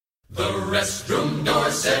 The restroom door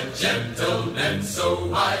said gentlemen,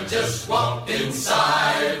 so I just walked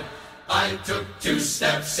inside. I took 2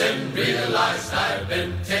 steps and realized I'd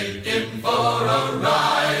been taken for a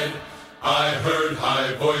ride. I heard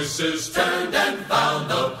high voices, turned and found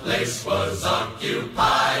the place was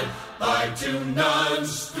occupied by 2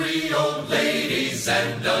 nuns, 3 old ladies,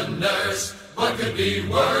 and a nurse. What could be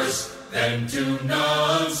worse than 2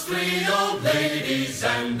 nuns, 3 old ladies,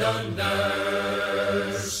 and a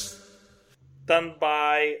nurse? Done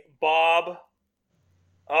by Bob.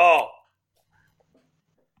 Oh.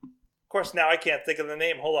 Of course, now I can't think of the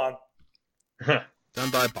name. Hold on.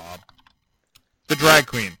 Done by Bob. The drag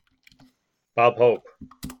queen. Bob Hope.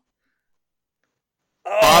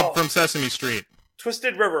 Oh. Bob from Sesame Street.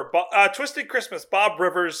 Twisted River. Twisted Christmas. Bob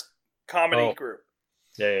Rivers comedy group.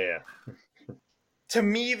 Yeah. To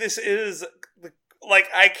me, this is... Like,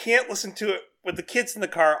 I can't listen to it with the kids in the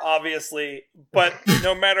car, obviously, but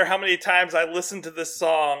no matter how many times I listen to this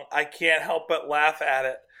song, I can't help but laugh at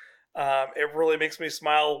it. It really makes me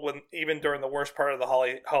smile even during the worst part of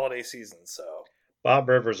the holiday season. So Bob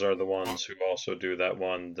Rivers are the ones who also do that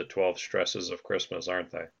one, The 12 Stresses of Christmas,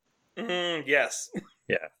 aren't they? Yes.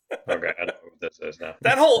 Yeah. Okay, I know who this is now.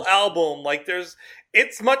 That whole album,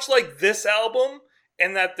 it's much like this album,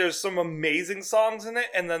 in that there's some amazing songs in it,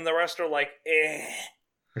 and then the rest are like, eh.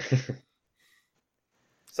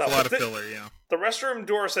 So, a lot of filler, yeah. The Restroom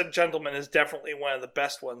Door Said Gentleman is definitely one of the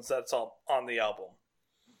best ones that's on the album.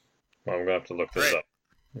 Well, I'm going to have to look this up.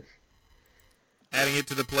 Adding it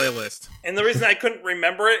to the playlist. And the reason I couldn't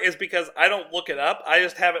remember it is because I don't look it up. I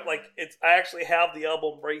just have it I actually have the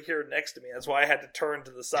album right here next to me. That's why I had to turn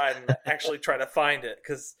to the side and actually try to find it,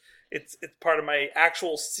 because it's part of my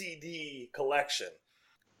actual CD collection.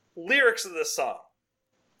 Lyrics of this song.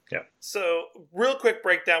 Yeah. So, real quick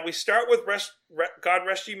breakdown. We start with God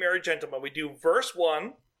Rest Ye Merry Gentlemen. We do verse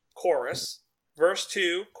 1, chorus, verse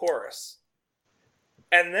 2, chorus.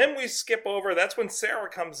 And then we skip over, that's when Sarah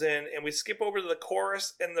comes in, and we skip over to the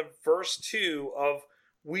chorus and the verse 2 of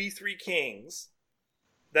We Three Kings.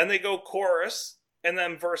 Then they go chorus, and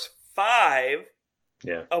then verse 5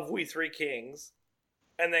 of We Three Kings,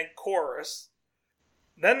 and then chorus.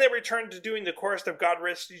 Then they return to doing the chorus of God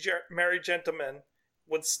Rest Ye Merry Gentlemen,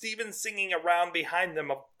 with Stephen singing around behind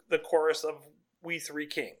them of the chorus of We Three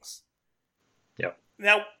Kings. Yep.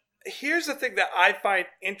 Now, here's the thing that I find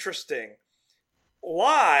interesting.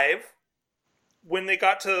 Live, when they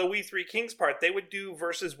got to the We Three Kings part, they would do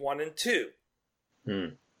verses 1 and 2.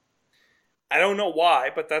 I don't know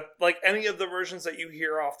why, but that, like any of the versions that you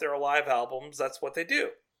hear off their live albums, that's what they do.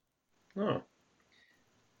 Oh.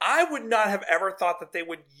 I would not have ever thought that they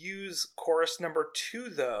would use chorus number 2,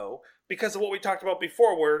 though, because of what we talked about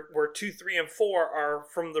before, where 2, 3, and 4 are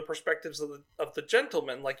from the perspectives of the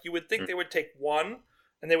gentleman. Like, you would think they would take 1,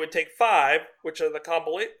 and they would take 5, which are the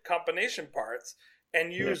combination parts,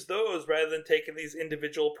 and use those rather than taking these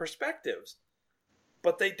individual perspectives.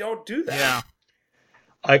 But they don't do that. Yeah.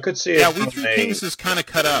 I could see it. Yeah, We Three Kings is kind of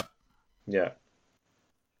cut up. Yeah.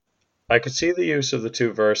 I could see the use of the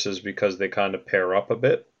 2 verses because they kind of pair up a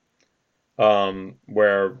bit.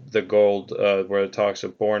 Where the gold, where it talks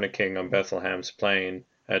of born a king on Bethlehem's plain,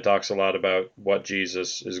 and it talks a lot about what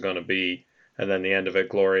Jesus is going to be, and then the end of it,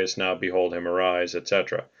 glorious now, behold him arise,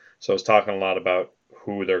 etc. So it's talking a lot about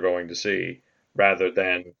who they're going to see rather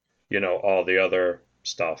than, all the other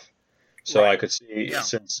stuff. So I could see,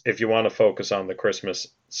 since if you want to focus on the Christmas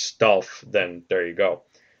stuff, then there you go.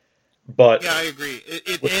 But yeah, I agree.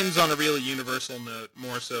 It ends on a really universal note,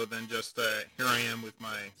 more so than just here I am with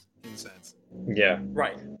my incense. Yeah.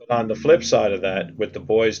 Right. But on the flip side of that, with the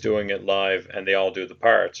boys doing it live and they all do the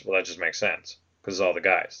parts, well, that just makes sense because it's all the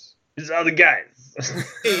guys. It's all the guys.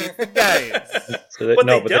 Guys. But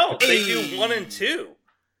they don't. They do 1 and 2.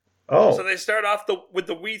 Oh. So they start off with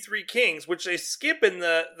the We Three Kings, which they skip in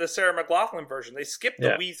the Sarah McLachlan version. They skip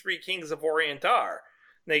the We Three Kings of Orientar.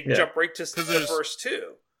 They jump right to the first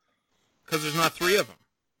 2. Because there's not 3 of them.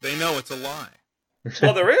 They know it's a lie.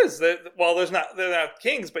 Well, there is. They're not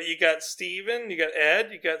kings, but you got Stephen, you got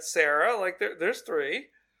Ed, you got Sarah. Like there's 3.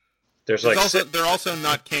 There's they're also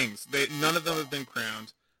not kings. None of them have been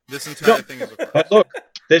crowned. This entire thing is a farce. But look,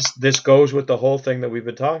 this goes with the whole thing that we've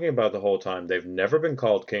been talking about the whole time. They've never been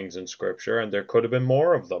called kings in Scripture, and there could have been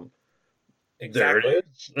more of them. Exactly.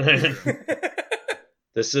 There it is.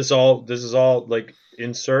 This is all like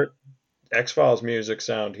insert X-Files music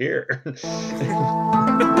sound here.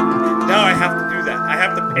 Now I have to do that. I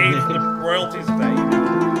have to pay for the royalties of that.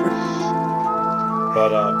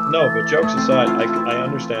 But jokes aside, I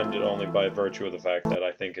understand it only by virtue of the fact that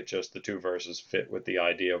I think the 2 verses fit with the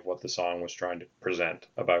idea of what the song was trying to present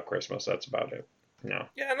about Christmas. That's about it. No.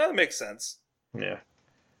 Yeah, that makes sense. Yeah.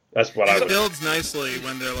 That's what It builds nicely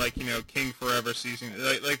when they're like, King Forever ceasing.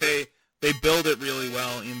 Like they build it really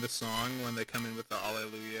well in the song when they come in with the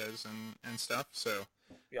Alleluias and stuff. So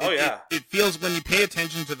it feels, when you pay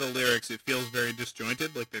attention to the lyrics, it feels very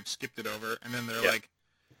disjointed, like they've skipped it over, and then they're like,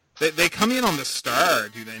 they come in on the star,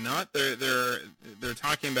 do they not? They're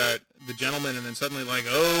talking about the gentleman, and then suddenly like,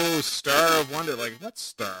 oh, Star of Wonder, like, what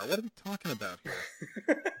star? What are we talking about here?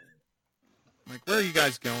 Like, where are you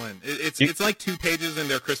guys going? It's like 2 pages in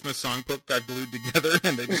their Christmas songbook got glued together,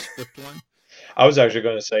 and they just flipped one. I was actually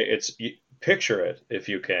going to say, picture it if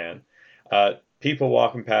you can. People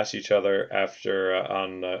walking past each other after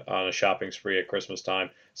on a shopping spree at Christmas time.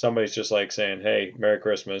 Somebody's just like saying, "Hey, Merry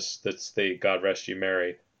Christmas." That's the "God rest you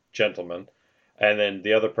merry, gentlemen." And then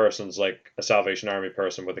the other person's like a Salvation Army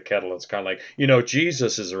person with a kettle. It's kind of like,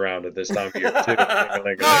 Jesus is around at this time of year too.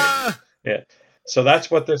 Yeah. So that's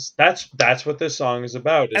what this song is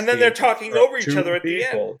about. And then they're talking over each other at the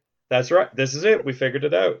end. That's right. This is it. We figured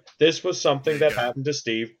it out. This was something that happened to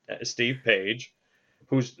Steve Page,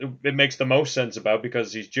 it makes the most sense about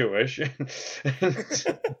because he's Jewish. This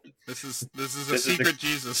is a secret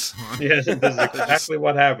Jesus song. Yeah, this is exactly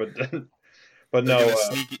what happened. But no,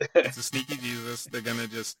 it's a sneaky Jesus. They're gonna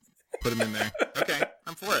just put him in there. Okay,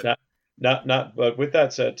 I'm for it. But with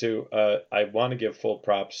that said, too, I want to give full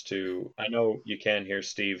props to. I know you can hear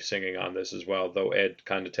Steve singing on this as well, though Ed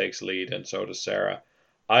kind of takes lead, and so does Sarah.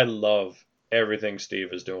 I love everything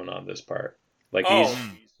Steve is doing on this part. Like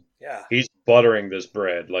he's buttering this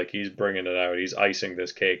bread, like he's bringing it out. He's icing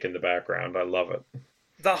this cake in the background. I love it.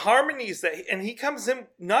 The harmonies and he comes in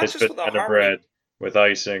not this just with a harmony. Bread with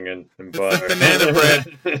icing and butter. The banana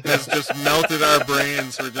bread has just melted our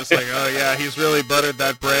brains. We're just like, oh yeah, he's really buttered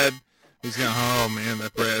that bread. He's going, oh man,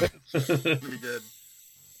 that bread. Pretty good.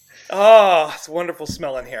 Oh, it's wonderful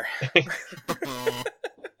smelling here. Oh,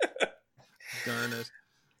 darn it.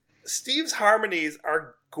 Steve's harmonies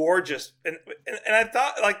are gorgeous, and I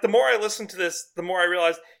thought, like, the more I listened to this, the more I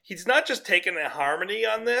realized he's not just taking a harmony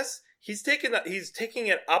on this. He's taking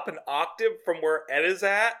it up an octave from where Ed is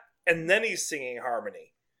at, and then he's singing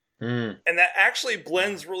harmony, and that actually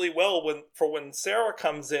blends really well when Sarah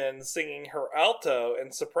comes in singing her alto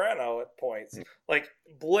and soprano at points, like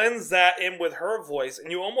blends that in with her voice, and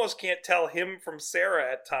you almost can't tell him from Sarah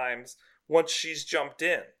at times once she's jumped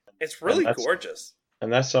in. It's really gorgeous.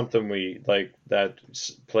 And that's something that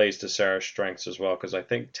plays to Sarah's strengths as well, because I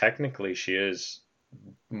think technically she is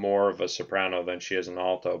more of a soprano than she is an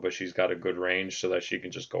alto, but she's got a good range so that she can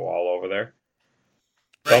just go all over there.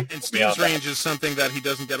 Right, and Steve's range is something that he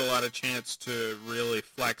doesn't get a lot of chance to really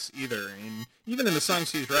flex either. And even in the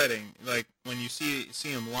songs he's writing, like when you see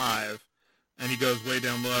him live, and he goes way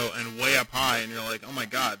down low and way up high, and you're like, oh my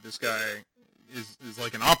god, this guy is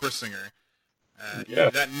like an opera singer.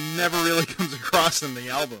 That never really comes across in the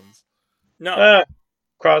albums. No.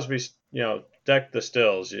 Crosby's, Deck the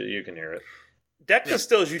Stills, you can hear it. Deck the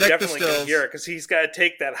Stills, definitely can hear it, because he's got to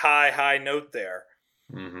take that high note there.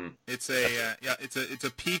 Mm-hmm. It's a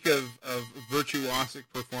peak of virtuosic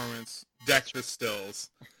performance. Deck the Stills.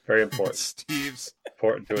 Very important. Steve's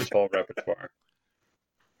important to his whole repertoire.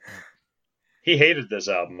 He hated this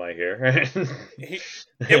album, I hear.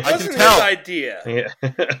 It wasn't his idea.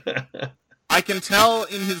 Yeah. I can tell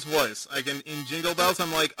in his voice. In Jingle Bells,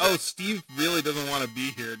 I'm like, oh, Steve really doesn't want to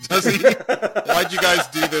be here, does he? Why'd you guys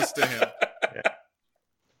do this to him?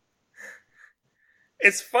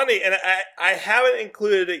 It's funny, and I haven't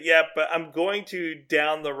included it yet, but I'm going to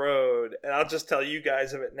down the road, and I'll just tell you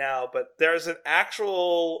guys of it now. But there's an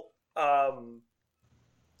actual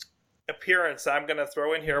appearance I'm going to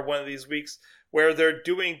throw in here one of these weeks where they're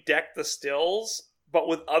doing Deck the Stills, but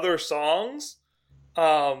with other songs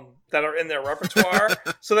that are in their repertoire.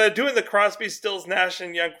 So they're doing the Crosby, Stills, Nash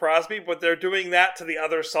and Young Crosby, but they're doing that to the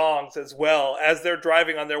other songs as well as they're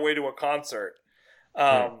driving on their way to a concert.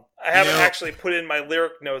 I haven't actually put in my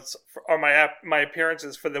lyric notes or my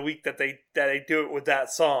appearances for the week that they do it with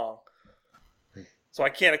that song. So I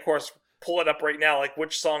can't, of course, pull it up right now, like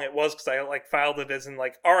which song it was, because I like filed it as in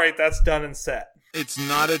like, all right, that's done and set. It's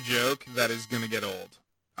not a joke that is going to get old.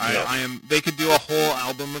 They could do a whole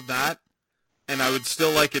album of that, and I would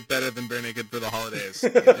still like it better than Bare Naked for the Holidays.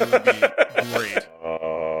 It would be great.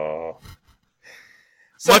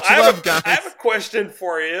 So Much love, guys. I have a question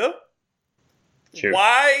for you. Sure.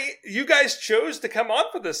 Why you guys chose to come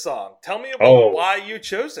on for this song? Tell me about why you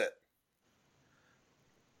chose it.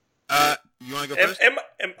 You want to go first? I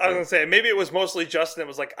was going to say, maybe it was mostly Justin. It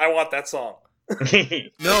was like, I want that song.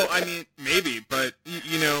 No, I mean, maybe, but,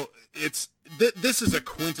 this is a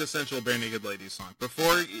quintessential Bare Naked Ladies song.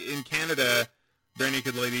 Before, in Canada, Bare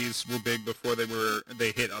Naked Ladies were big before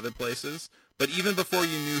they hit other places. But even before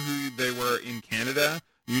you knew who they were in Canada,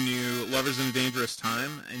 you knew Lovers in a Dangerous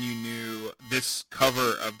Time, and you knew this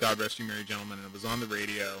cover of God Rest You Merry Gentlemen, and it was on the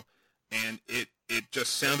radio, and it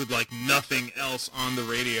just sounded like nothing else on the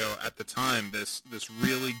radio at the time. This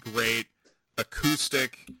really great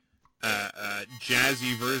acoustic,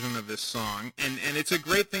 jazzy version of this song, and it's a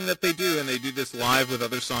great thing that they do, and they do this live with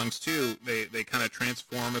other songs too. They kind of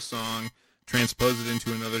transform a song, transpose it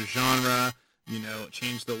into another genre,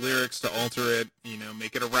 change the lyrics to alter it,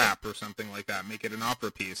 make it a rap or something like that, make it an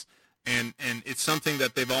opera piece. And it's something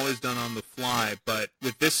that they've always done on the fly, but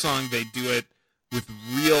with this song, they do it with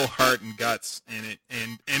real heart and guts, and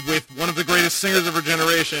with one of the greatest singers of her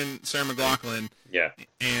generation, Sarah McLachlan. Yeah.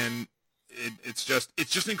 And it's just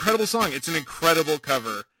an incredible song. It's an incredible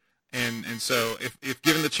cover. And so if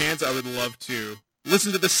given the chance, I would love to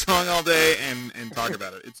listen to this song all day and talk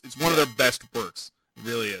about it. It's one of their best works. It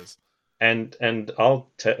really is. And I'll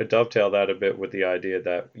dovetail that a bit with the idea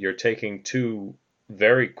that you're taking two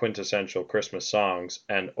very quintessential Christmas songs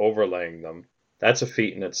and overlaying them. That's a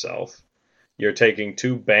feat in itself. You're taking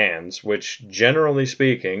two bands, which generally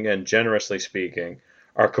speaking and generously speaking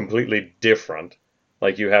are completely different.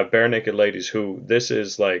 Like you have Bare Naked Ladies, who this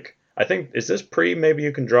is like, I think, is this pre Maybe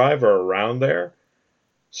You Can Drive or around there?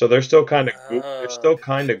 So they're still kind of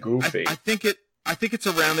goofy. I think it's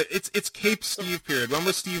around it. It's Cape Steve period. When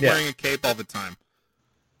was Steve wearing a cape all the time?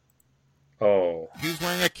 Oh. He was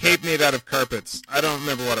wearing a cape made out of carpets. I don't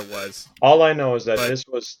remember what it was. All I know is that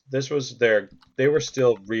this was they were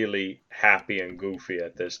still really happy and goofy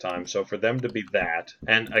at this time. So for them to be that,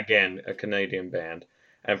 and again, a Canadian band,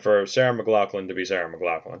 and for Sarah McLachlan to be Sarah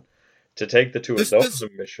McLachlan, to take the two of those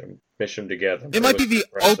and mish them together. It might be the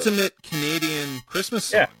ultimate Canadian Christmas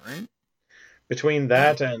song, right? Between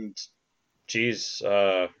that and,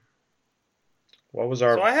 what was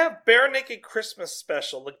our... So I have Bare Naked Christmas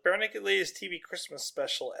Special, like Bare Naked Ladies TV Christmas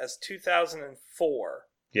Special as 2004.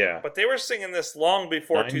 Yeah. But they were singing this long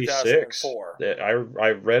before 2004. I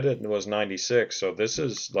read it and it was 96, so this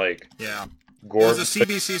is like... Yeah. Gorgeous. There's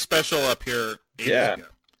a CBC special up here ages ago.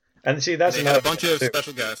 And see, that's they had a bunch of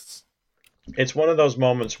special guests. It's one of those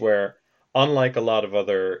moments where, unlike a lot of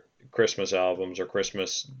other Christmas albums or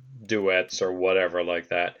Christmas duets or whatever like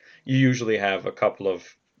that, you usually have a couple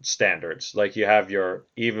of standards. Like you have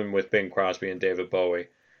even with Bing Crosby and David Bowie,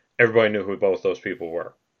 everybody knew who both those people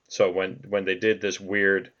were. So when they did this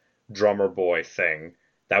weird drummer boy thing,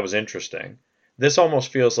 that was interesting. This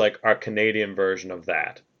almost feels like our Canadian version of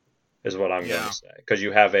that, is what I'm going to say. Because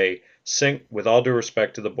you have a sing, with all due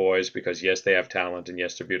respect to the boys, because yes, they have talent, and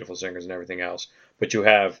yes, they're beautiful singers and everything else, but you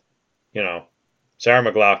have, Sarah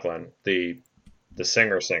McLachlan, the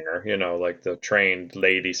singer, like the trained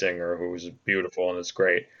lady singer who's beautiful and it's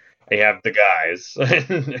great. You have the guys,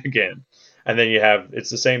 again. And then you have, it's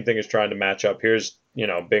the same thing as trying to match up. Here's,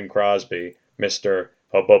 Bing Crosby, Mr.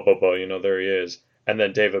 There he is. And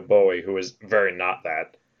then David Bowie, who is very not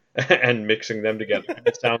that. And mixing them together.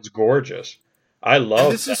 It sounds gorgeous. I love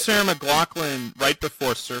and this is Sarah McLachlan right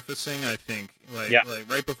before surfacing, I think. Like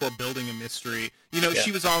right before Building a Mystery.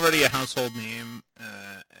 She was already a household name,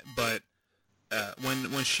 but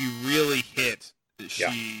when she really hit,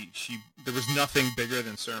 she there was nothing bigger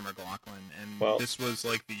than Sarah McLachlan, and this was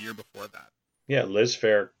like the year before that. Yeah, Liz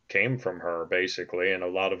Phair came from her, basically, and a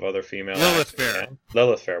lot of other female Lilith acts. Fair. Yeah.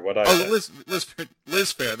 Lilith Fair, what I Oh, said.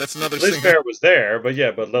 Liz Fair. That's another Liz singer. Phair was there, but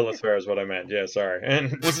Lilith Fair is what I meant. Yeah, sorry.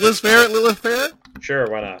 And Was Liz Fair at Lilith Fair? sure,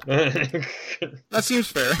 why not? That seems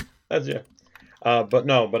fair. That's yeah.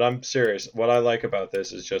 But I'm serious. What I like about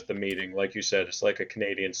this is just the meeting. Like you said, it's like a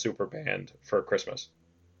Canadian super band for Christmas.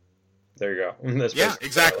 There you go. That's Yeah, basically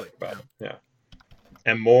exactly. what I like about it. Yeah.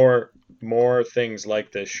 And more things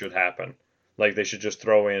like this should happen. Like they should just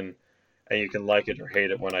throw in, and you can like it or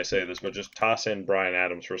hate it when I say this, but just toss in Bryan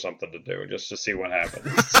Adams for something to do, just to see what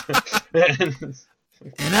happens.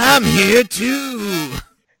 And I'm here too.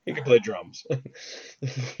 He can play drums.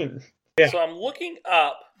 So I'm looking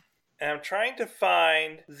up, and I'm trying to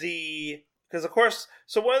find because of course,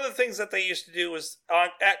 so one of the things that they used to do was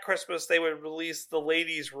at Christmas they would release the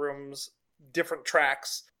ladies' rooms different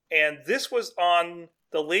tracks, and this was on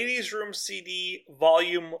the Ladies' Room CD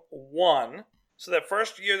Volume 1. So that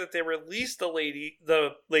first year that they released the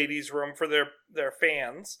Ladies' Room for their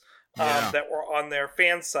fans that were on their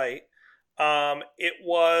fan site, it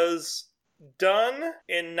was done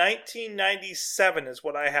in 1997 is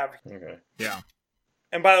what I have. Okay. Yeah.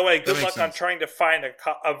 And by the way, good makes luck on sense. trying to find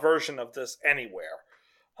a version of this anywhere.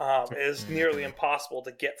 It is nearly impossible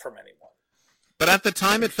to get from anyone. But at the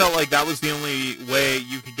time, it felt like that was the only way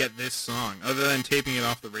you could get this song, other than taping it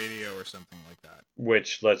off the radio or something like that.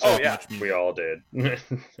 Which, let's Oh, hope yeah. we all did.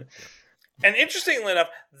 And interestingly enough,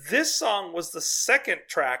 this song was the second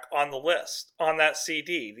track on the list on that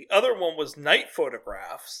CD. The other one was Night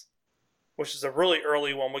Photographs, which is a really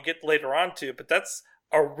early one we'll get later on to, but that's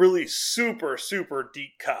a really super, super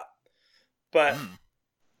deep cut. But,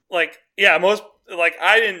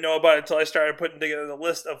 I didn't know about it until I started putting together the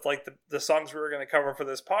list of, the songs we were going to cover for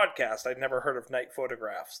this podcast. I'd never heard of Night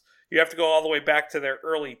Photographs. You have to go all the way back to their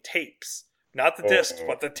early tapes. Not the discs,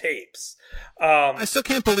 but the tapes. I still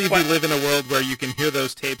can't believe we live in a world where you can hear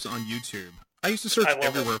those tapes on YouTube. I used to search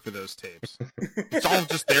everywhere for those tapes. It's all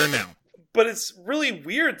just there now. But it's really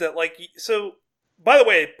weird that, by the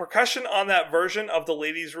way, percussion on that version of the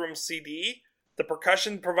Ladies' Room CD, the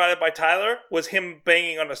percussion provided by Tyler was him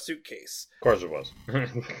banging on a suitcase. Of course it was.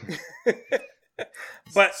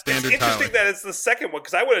 But Standard it's interesting Tyler. that it's the second one,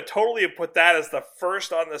 because I would have totally put that as the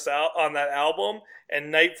first on on that album, and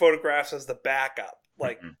Night Photographs as the backup.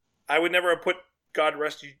 I would never have put God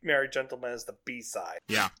Rest You Merry Gentlemen as the B-side.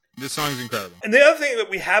 Yeah, this song's incredible. And the other thing that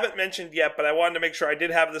we haven't mentioned yet, but I wanted to make sure I did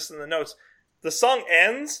have this in the notes, the song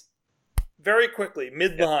ends very quickly,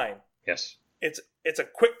 mid-line. Yes. It's a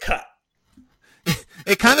quick cut.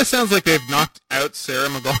 It kind of sounds like they've knocked out Sarah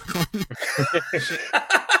McLachlan.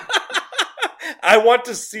 I want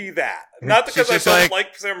to see that. Not because I just don't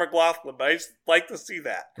like Sarah McLachlan, but I just like to see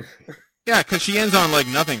that. Yeah, because she ends on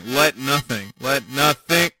nothing, let nothing, and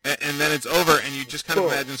then it's over, and you just kind of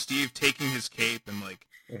imagine Steve taking his cape and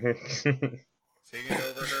taking it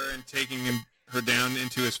over her and taking her down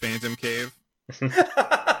into his phantom cave.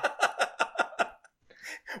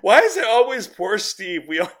 Why is it always poor Steve?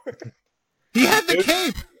 He had the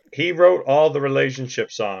cape. He wrote all the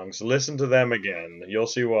relationship songs. Listen to them again. You'll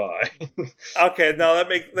see why. Okay, no,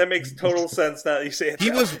 that makes total sense now that you say it.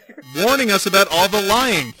 He was warning us about all the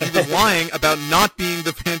lying. He was lying about not being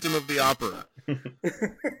the Phantom of the Opera.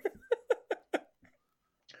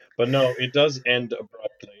 But no, it does end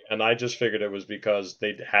abruptly, and I just figured it was because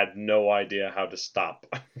they had no idea how to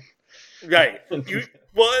stop. Right.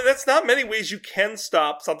 Well, that's not many ways you can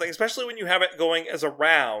stop something, especially when you have it going as a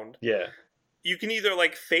round. Yeah. You can either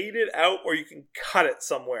fade it out or you can cut it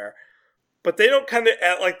somewhere. But they don't kind of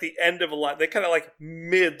at the end of a line. They kind of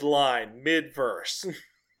mid-line, mid-verse.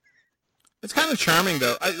 It's kind of charming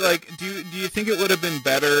though. Do you think it would have been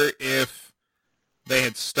better if they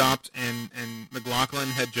had stopped and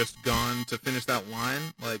McLachlan had just gone to finish that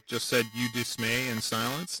line? Just said "You dismay" in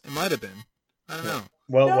silence? It might have been. I don't know.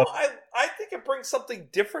 Well, I think it brings something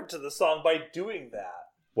different to the song by doing that.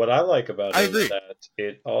 What I like about I it agree. is that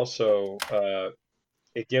it also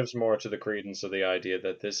it gives more to the credence of the idea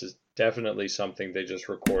that this is definitely something they just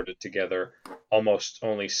recorded together, almost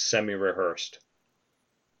only semi-rehearsed.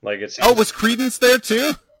 Was Creedence there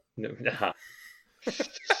too? Nah.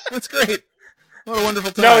 That's great. What a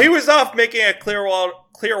wonderful time. No, he was off making a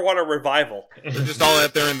Clearwater revival. They're just all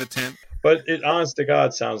out there in the tent. But it, honest to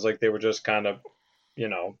God, sounds like they were just kind of,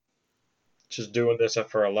 just doing this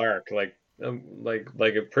for a lark, like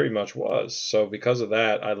it pretty much was. So because of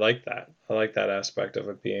that, I like that. I like that aspect of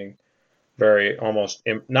it being very almost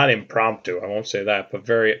not impromptu. I won't say that, but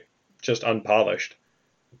very just unpolished.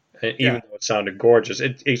 And even though it sounded gorgeous,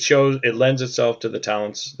 it lends itself to the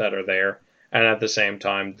talents that are there, and at the same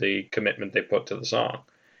time the commitment they put to the song.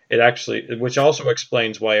 it actually, which also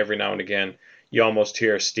explains why every now and again you almost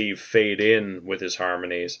hear Steve fade in with his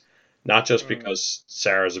harmonies. Not just because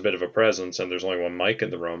Sarah's a bit of a presence and there's only one mic in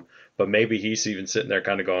the room, but maybe he's even sitting there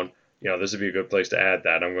kind of going, this would be a good place to add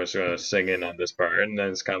that. I'm just going to sing in on this part. And then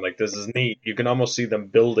it's kind of like, this is neat. You can almost see them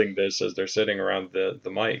building this as they're sitting around the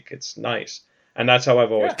mic. It's nice. And that's how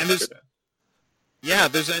I've always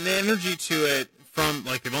there's an energy to it from,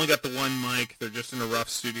 like, they've only got the one mic. They're just in a rough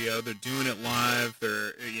studio. They're doing it live.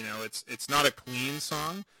 They're, it's not a clean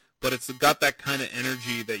song, but it's got that kind of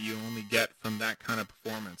energy that you only get from that kind of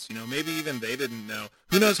performance. Maybe even they didn't know.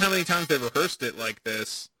 Who knows how many times they rehearsed it like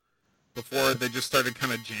this before they just started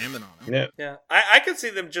kind of jamming on it. Yeah. I could see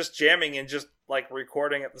them just jamming and just, like,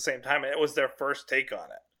 recording at the same time. It was their first take on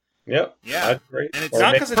it. Yep. Yeah. That's great. And it's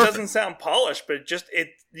not because it doesn't sound polished, but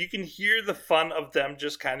you can hear the fun of them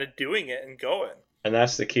just kind of doing it and going. And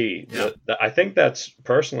that's the key. Yeah. I think that's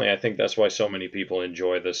why so many people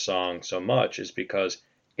enjoy this song so much, is because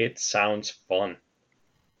it sounds fun.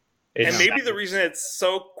 And maybe the reason it's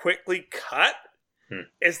so quickly cut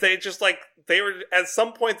is at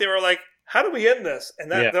some point they were like, how do we end this?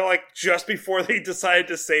 And they're like, just before they decided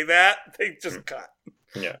to say that, they just cut.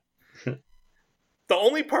 Yeah. The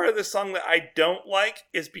only part of this song that I don't like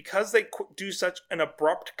is because they do such an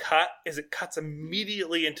abrupt cut, is it cuts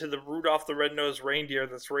immediately into the Rudolph the Red-Nosed Reindeer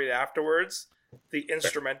that's right afterwards, the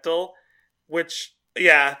instrumental, which,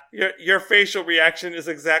 your facial reaction is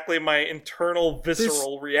exactly my internal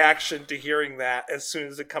visceral reaction to hearing that as soon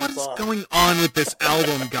as it comes on. What is going on with this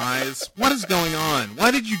album, guys? What is going on?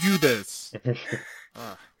 Why did you do this?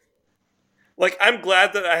 Like, I'm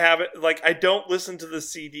glad that I have it. Like, I don't listen to the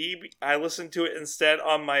CD. I listen to it instead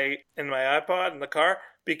in my iPod in the car,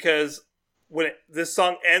 because when this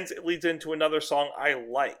song ends, it leads into another song I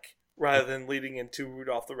like, rather than leading into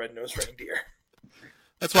Rudolph the Red-Nosed Reindeer.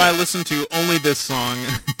 That's why I listen to only this song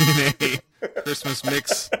in a Christmas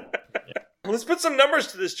mix. Let's put some numbers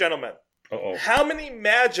to this, gentlemen. Uh-oh. How many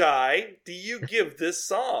magi do you give this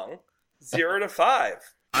song 0 to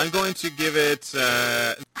 5? I'm going to give it,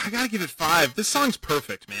 I gotta give it 5. This song's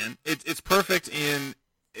perfect, man. It's perfect in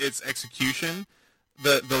its execution.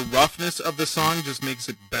 The roughness of the song just makes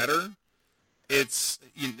it better. It's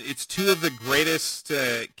two of the greatest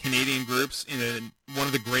Canadian groups in one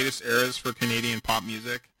of the greatest eras for Canadian pop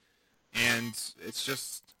music. And it's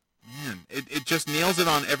just, man, it just nails it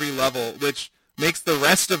on every level, which makes the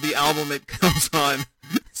rest of the album it comes on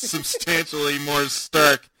substantially more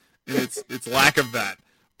stark in its lack of that.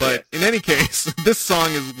 But in any case, this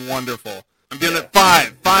song is wonderful. I'm giving it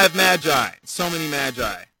 5. 5 magi. So many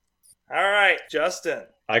magi. All right, Justin.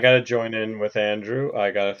 I got to join in with Andrew. I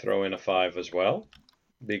got to throw in a 5 as well,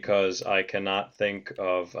 because I cannot think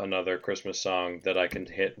of another Christmas song that I can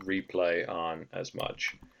hit replay on as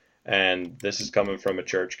much. And this is coming from a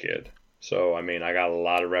church kid. So, I mean, I got a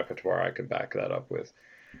lot of repertoire I could back that up with.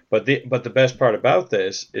 But the best part about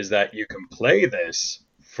this is that you can play this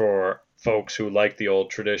for folks who like the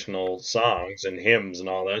old traditional songs and hymns and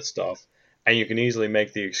all that stuff, and you can easily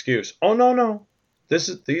make the excuse, oh no,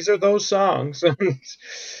 these are those songs. And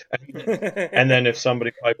then if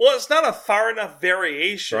somebody well, it's not a far enough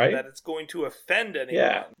variation, right? that it's going to offend anyone.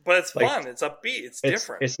 Yeah. But it's fun, it's upbeat, it's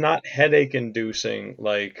different. It's not headache inducing,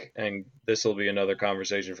 like, and this will be another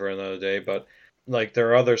conversation for another day, but like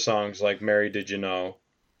there are other songs like Mary Did You Know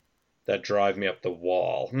that drive me up the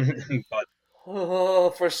wall. But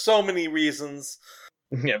for so many reasons.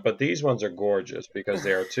 Yeah, but these ones are gorgeous because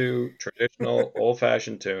they are two traditional,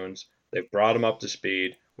 old-fashioned tunes. They've brought them up to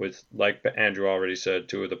speed with, like Andrew already said,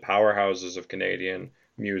 two of the powerhouses of Canadian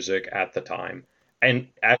music at the time. And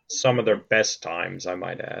at some of their best times, I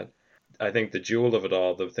might add. I think the jewel of it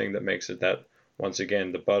all, the thing that makes it that, once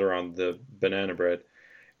again, the butter on the banana bread,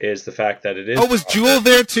 is the fact that it is... Oh, was Jewel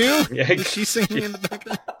there too? Yeah. Was she singing in the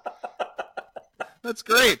background? That's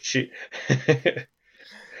great. She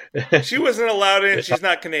wasn't allowed in. She's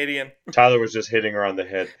not Canadian. Tyler was just hitting her on the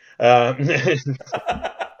head.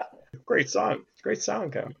 Great song. Great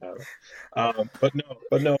sound, Tyler. But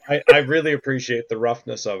no, I really appreciate the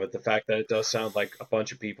roughness of it. The fact that it does sound like a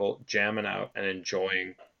bunch of people jamming out and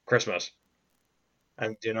enjoying Christmas.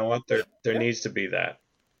 And you know what? There needs to be that.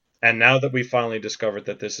 And now that we finally discovered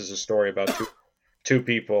that this is a story about two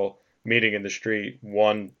people meeting in the street,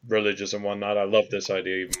 one religious and one not, I love this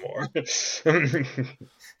idea even more.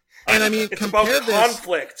 And I mean, it's about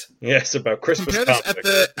conflict. Yeah, it's about Christmas conflict.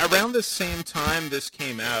 Around the same time this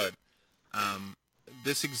came out,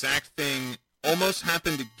 this exact thing almost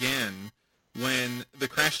happened again when the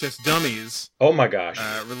Crash Test Dummies, oh my gosh,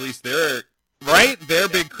 released their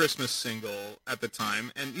big Christmas single at the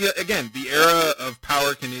time, and again, the era of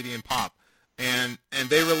power Canadian pop. and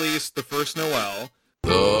they released The First Noel.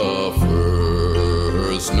 The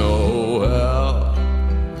first Noel,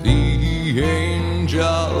 the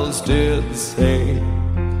angels did say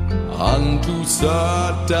unto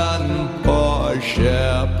certain poor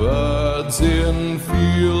shepherds in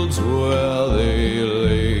fields where they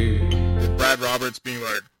lay. Brad Roberts being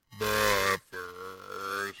like, the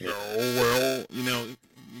first Noel, you know,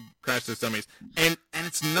 crash the dummies, and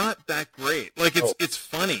it's not that great. Like it's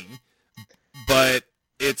funny, but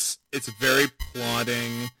it's very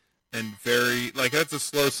plodding and very like that's a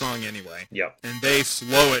slow song anyway. Yeah. And they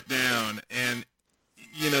slow it down, and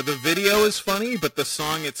you know the video is funny, but the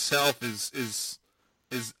song itself is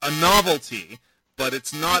a novelty. But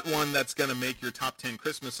it's not one that's going to make your top 10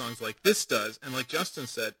 Christmas songs like this does. And like Justin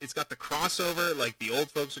said, it's got the crossover. Like the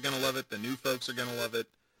old folks are going to love it. The new folks are going to love it.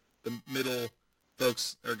 The middle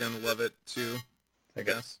folks are going to love it too, I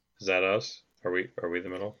guess. Is that us? Are we the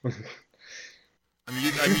middle? I'm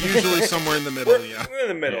usually somewhere in the middle, yeah. We're in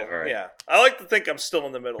the middle, Yeah, all right. yeah. I like to think I'm still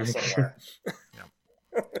in the middle somewhere.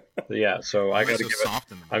 Yeah, so I got to so give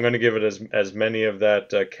soft it. in the I'm going to give it as many of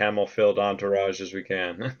that camel-filled entourage as we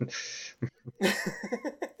can.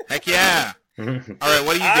 Heck yeah! All right,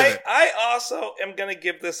 what do you give it? I also am going to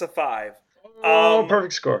give this a 5.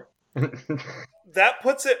 Perfect score. That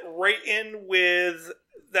puts it right in with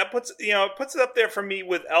it puts it up there for me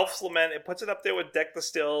with Elf's Lament. It puts it up there with Deck the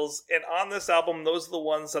Stills, and on this album, those are the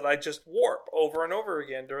ones that I just warp over and over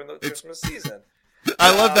again during the Christmas season.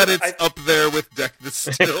 I love that it's up there with Deck the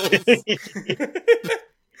Stills.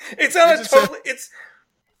 It's on a totally. It's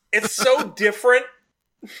so different.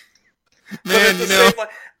 Man, you know,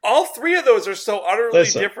 all three of those are so utterly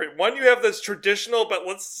Listen. different. One you have this traditional, but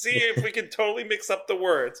let's see if we can totally mix up the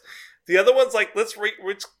words. The other one's like let's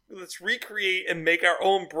recreate and make our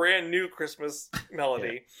own brand new Christmas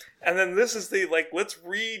melody. Yeah. And then this is the let's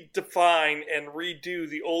redefine and redo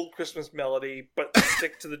the old Christmas melody, but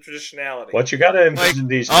stick to the traditionality. What you got to envision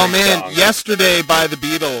these. Oh man, songs. Yesterday by the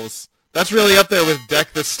Beatles. That's really up there with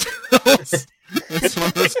Deck the Stills. It's one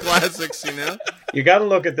of those classics, you know? You got to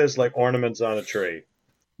look at this like ornaments on a tree.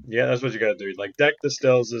 Yeah, that's what you got to do. Like Deck the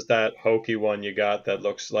Stills is that hokey one you got that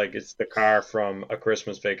looks like it's the car from A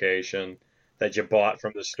Christmas Vacation that you bought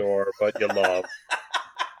from the store, but you love.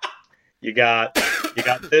 You got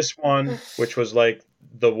this one, which was like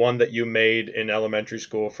the one that you made in elementary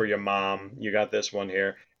school for your mom. You got this one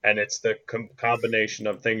here. And it's the combination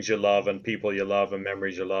of things you love and people you love and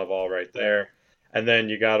memories you love all right there. And then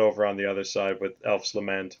you got over on the other side with Elf's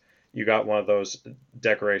Lament, you got one of those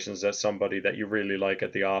decorations that somebody that you really like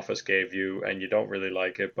at the office gave you, and you don't really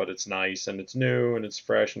like it, but it's nice and it's new and it's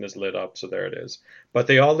fresh and it's lit up, so there it is. But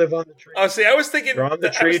they all live on the tree. Oh, see, I was thinking they're on the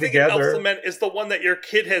tree together. Elf's Lament is the one that your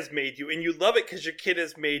kid has made you, and you love it because your kid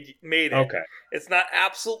has made it. Okay. It's not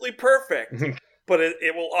absolutely perfect. But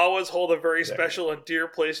it will always hold a very special and dear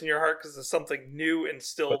place in your heart because it's something new and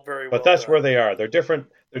still very well But that's done. where they are. They're different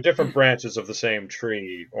branches of the same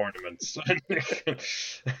tree ornaments.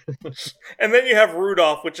 And then you have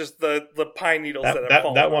Rudolph, which is the pine needles that have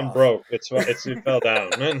fallen that one off. broke. It fell down.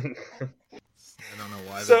 I don't know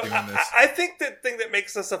why So they're doing this. I think the thing that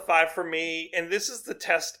makes this a 5 for me, and this is the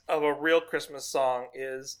test of a real Christmas song,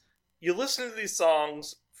 is you listen to these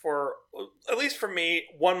songs for, at least for me,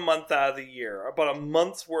 1 month out of the year, about a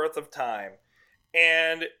month's worth of time.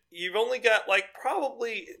 And you've only got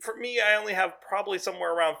probably, for me, I only have probably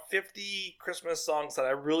somewhere around 50 Christmas songs that I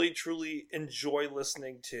really truly enjoy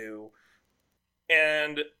listening to.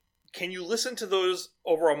 And can you listen to those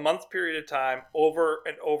over a month period of time, over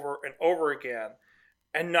and over and over again,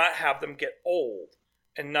 and not have them get old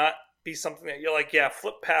and not be something that you're like, yeah,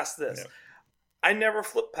 flip past this. Yeah. I never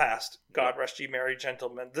flip past God Rest Ye Merry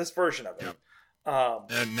Gentlemen, this version of it.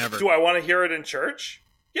 Never. Do I want to hear it in church?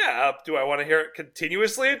 Yeah. Do I want to hear it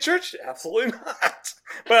continuously in church? Absolutely not.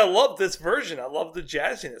 But I love this version. I love the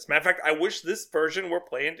jazziness. Matter of fact, I wish this version were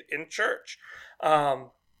played in church.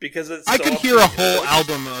 Because it's I so could hear a whole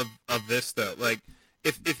album of this, though. Like,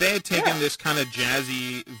 if they had taken this kind of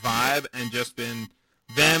jazzy vibe and just been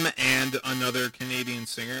them and another Canadian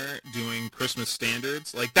singer doing Christmas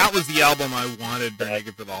standards, like that was the album I wanted Bare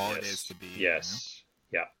Naked for the Holidays to be. Yes.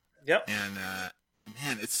 You know? Yeah. Yep. And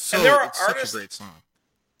man, it's such a great song.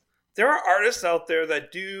 There are artists out there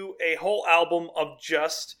that do a whole album of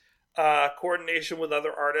just coordination with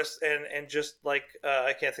other artists and just like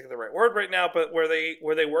I can't think of the right word right now, but where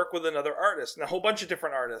they work with another artist and a whole bunch of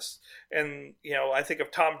different artists. And I think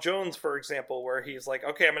of Tom Jones, for example, where he's like,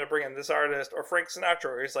 okay, I'm going to bring in this artist, or Frank Sinatra,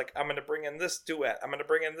 where he's like, I'm going to bring in this duet, I'm going to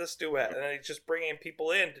bring in this duet, and then he's just bringing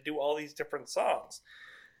people in to do all these different songs.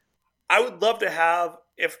 I would love to have,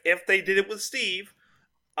 if they did it with Steve,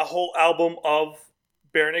 a whole album of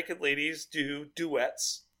Bare Naked Ladies do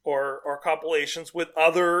duets or compilations with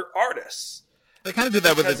other artists. They kind of did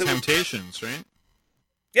that with the Temptations, right?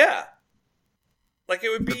 Yeah. Like, it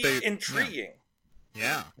would be intriguing.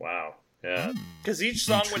 Yeah. Wow. Yeah. Because each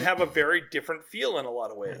song would have a very different feel in a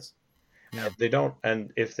lot of ways. Yeah. If they don't,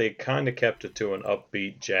 and if they kind of kept it to an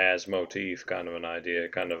upbeat jazz motif, kind of an idea,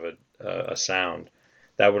 kind of a sound,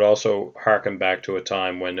 that would also harken back to a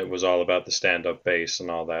time when it was all about the stand-up bass and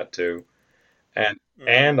all that too.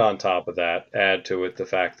 And on top of that, add to it the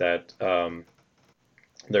fact that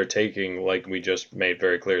they're taking, like we just made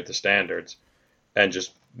very clear, the standards, and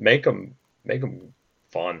just make them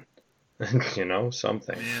fun. You know,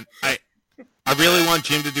 something. Man, I really want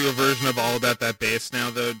Jim to do a version of All About That Bass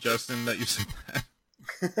now, though, Justin, that you said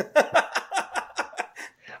that.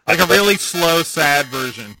 Like a really slow, sad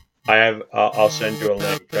version. I'll send you a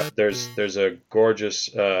link. There's a gorgeous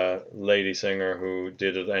lady singer who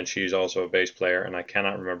did it, and she's also a bass player, and I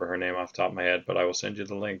cannot remember her name off the top of my head, but I will send you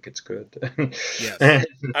the link. It's good. Yes.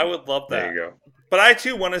 I would love that. There you go. But I,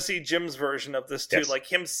 too, want to see Jim's version of this, too, Yes. like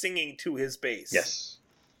him singing to his bass. Yes.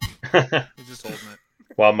 He's just holding it.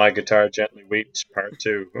 While my guitar gently weeps, part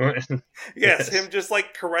 2. Yes, him just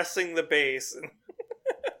like caressing the bass.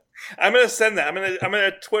 I'm gonna send that. I'm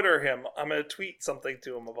gonna Twitter him. I'm gonna tweet something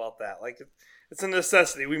to him about that. Like, it's a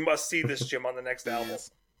necessity. We must see this, Jim, on the next album.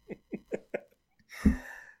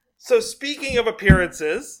 So, speaking of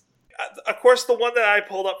appearances, of course, the one that I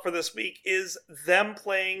pulled up for this week is them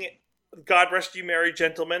playing "God Rest You Merry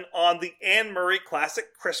Gentlemen" on the Anne Murray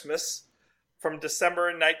Classic Christmas from December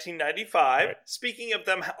 1995. Right. Speaking of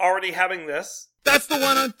them already having this, that's the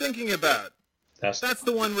one I'm thinking about. That's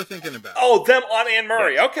the one we're thinking about. Oh, them on Anne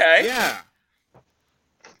Murray. Yeah. Okay. Yeah.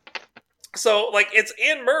 So, like, it's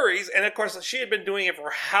Anne Murray's, and of course, she had been doing it for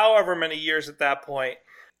however many years at that point.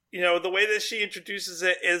 You know, the way that she introduces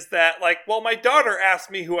it is that, like, well, my daughter asked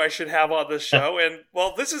me who I should have on this show, and,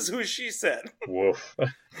 well, this is who she said. Woof.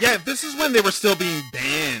 Yeah, this is when they were still being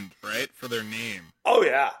banned, right, for their name. Oh,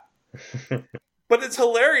 yeah. But it's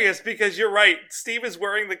hilarious because you're right. Steve is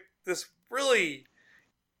wearing this really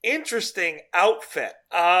interesting outfit.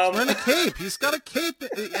 He's wearing a cape. He's got a cape,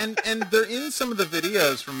 and they're in some of the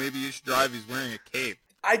videos from Maybe You Should Drive. He's wearing a cape.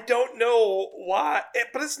 I don't know why,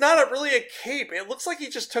 but it's not really a cape. It looks like he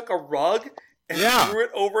just took a rug and threw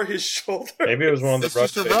it over his shoulder. Maybe it was one of the rugs.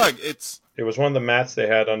 It's just a rug. It was one of the mats they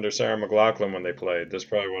had under Sarah McLachlan when they played. That's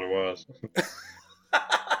probably what it was.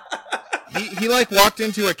 He like walked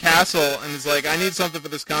into a castle and is like, I need something for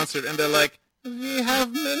this concert. And they're like, we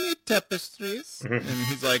have many tapestries. And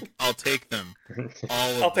he's like, I'll take them.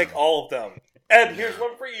 I'll take all of them. Ed, here's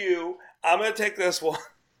one for you. I'm going to take this one.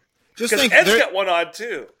 Just think, Ed's got one on,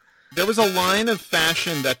 too. There was a line of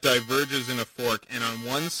fashion that diverges in a fork. And on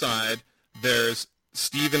one side, there's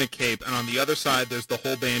Steve in a cape. And on the other side, there's the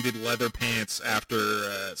whole band in leather pants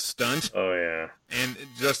after Stunt. Oh, yeah. And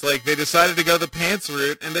just like they decided to go the pants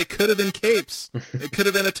route, and they could have been capes. It could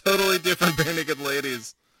have been a totally different Bare Naked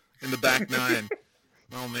Ladies in the back nine.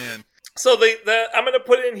 Oh, man. So I'm going to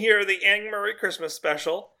put in here the Anne Murray Christmas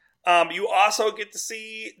special. You also get to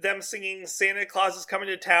see them singing Santa Claus is Coming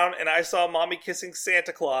to Town, and I Saw Mommy Kissing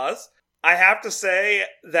Santa Claus. I have to say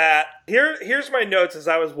that here's my notes as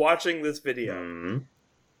I was watching this video. Mm-hmm.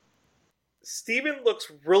 Steven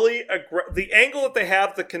looks really the angle that they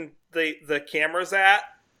have the cameras at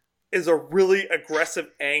is a really aggressive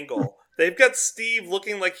angle. They've got Steve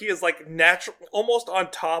looking like he is like natural, almost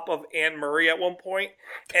on top of Anne Murray at one point,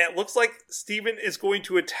 and it looks like Steven is going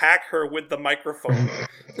to attack her with the microphone.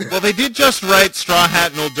 Well, they did just write Straw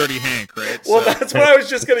Hat and Old Dirty Hank, right? Well, that's what I was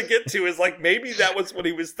just going to get to, is like maybe that was what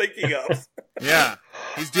he was thinking of. Yeah,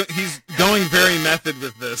 he's going very method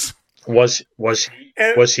with this. Was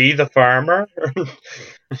he the farmer?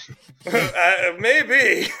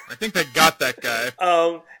 Maybe. I think they got that guy.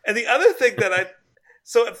 And the other thing that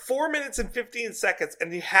so at 4 minutes and 15 seconds,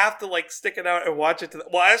 and you have to like stick it out and watch it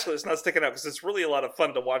well, actually, it's not sticking out because it's really a lot of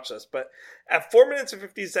fun to watch this. But at 4 minutes and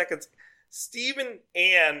 15 seconds, Steve and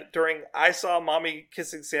Anne, during I Saw Mommy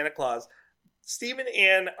Kissing Santa Claus, Steve and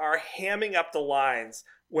Anne are hamming up the lines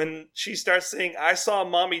when she starts saying, I saw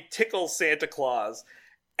Mommy tickle Santa Claus.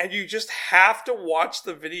 And you just have to watch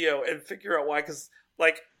the video and figure out why. Because,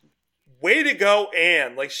 like, way to go,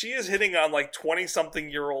 Anne. Like, she is hitting on, like,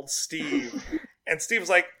 20-something-year-old Steve. And Steve's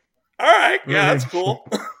like, all right, yeah, that's cool.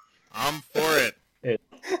 I'm for it.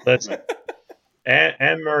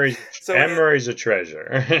 Anne Murray's a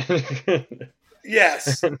treasure.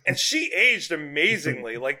 Yes. And she aged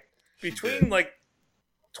amazingly. Like, between, like,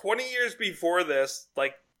 20 years before this,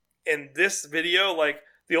 like, in this video, like,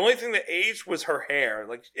 the only thing that aged was her hair.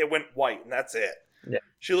 Like, it went white, and that's it. Yeah.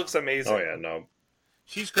 She looks amazing. Oh yeah, no.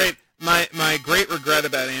 She's great. My great regret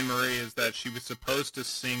about Anne Marie is that she was supposed to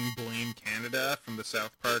sing Blame Canada from the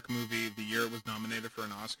South Park movie the year it was nominated for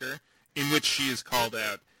an Oscar, in which she is called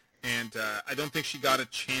out. And I don't think she got a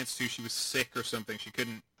chance to. She was sick or something. She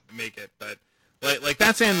couldn't make it. But like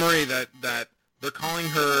that's Anne Marie that they're calling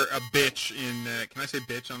her a bitch in. Can I say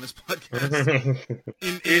bitch on this podcast?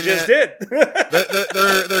 You just did.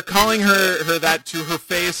 They're calling her that to her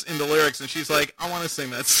face in the lyrics, and she's like, I want to sing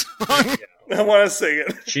that song. I want to sing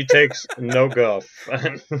it. She takes no guff.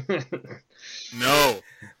 No.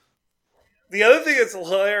 The other thing that's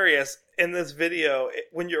hilarious in this video,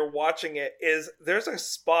 when you're watching it, is there's a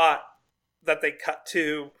spot that they cut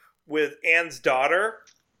to with Anne's daughter,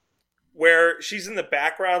 where she's in the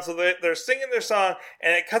background, so they're singing their song,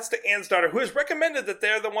 and it cuts to Anne's daughter, who has recommended that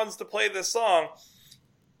they're the ones to play this song.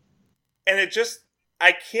 And it just,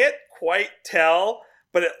 I can't quite tell,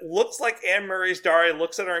 but it looks like Anne Marie's daughter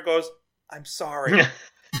looks at her and goes, I'm sorry.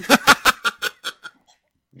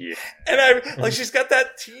 Yeah. And I'm like, she's got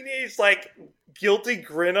that teenage, like, guilty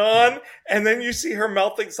grin on, and then you see her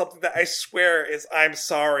mouthing something that I swear is I'm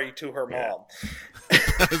sorry to her mom.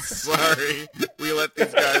 Sorry, we let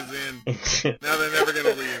these guys in. Now they're never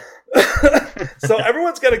gonna leave. So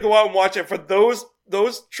everyone's got to go out and watch it for those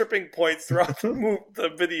tripping points throughout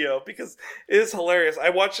the video, because it is hilarious. I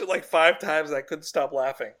watched it like 5 times and I couldn't stop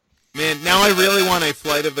laughing. Man, now I really want a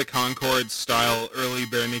Flight of the Conchords style early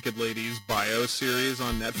Bare Naked Ladies bio series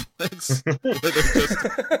on Netflix, where they're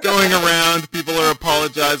just going around, people are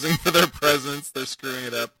apologizing for their presence, they're screwing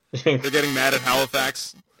it up, they're getting mad at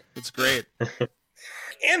Halifax. It's great.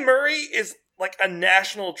 Anne Murray is like a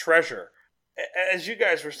national treasure. As you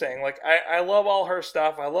guys were saying, like, I love all her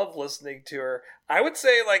stuff. I love listening to her. I would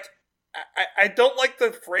say, like, I don't like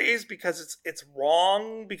the phrase because it's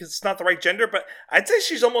wrong, because it's not the right gender, but I'd say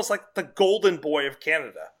she's almost like the golden boy of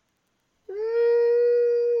Canada.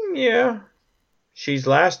 Yeah. She's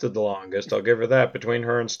lasted the longest, I'll give her that. Between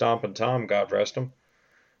her and Stompin' Tom, God rest him.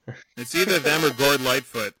 It's either them or Gord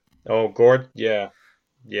Lightfoot. Oh, Gord? Yeah.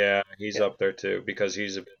 Yeah, he's up there too, because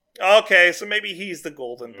he's a bit... Okay, so maybe he's the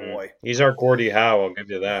golden boy. He's our Gordie Howe, I'll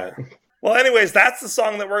give you that. Well, anyways, that's the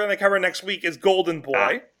song that we're going to cover next week is Golden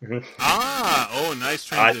Boy. Nice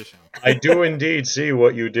transition. I do indeed see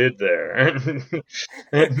what you did there.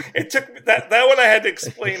 It took that one I had to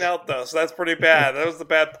explain out, though, so that's pretty bad. That was the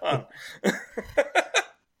bad pun.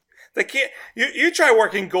 They can't. You try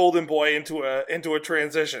working Golden Boy into a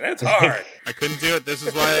transition. It's hard. I couldn't do it. This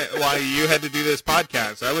is why you had to do this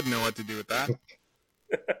podcast. I wouldn't know what to do with that.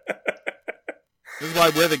 This is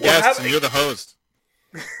why we're the guests and you're the host.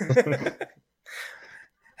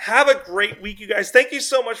 Have a great week, you guys. Thank you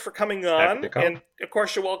so much for coming on. And, of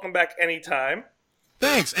course, you're welcome back anytime.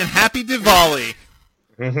 Thanks, and happy Diwali.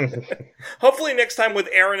 Hopefully next time with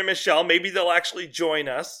Aaron and Michelle, maybe they'll actually join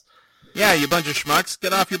us. Yeah, you bunch of schmucks.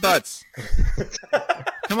 Get off your butts.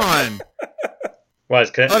 Come on.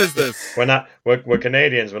 What is this? We're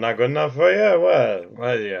Canadians. We're not good enough for you?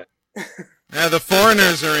 What? Yeah. Yeah, the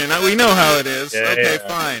foreigners are in. We know how it is. Yeah, okay, yeah.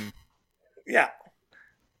 Fine. Yeah.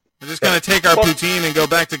 We're just going to take our poutine and go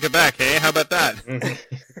back to Quebec, hey? How about that?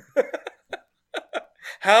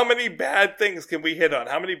 How many bad things can we hit on?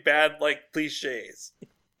 How many bad, like, cliches?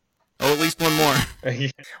 Oh, at least one more.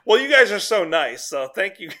 Well, you guys are so nice, so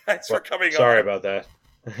thank you guys for coming on. Sorry about that.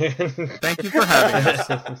 Thank you for having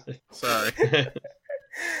us. Sorry.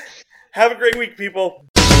 Have a great week, people.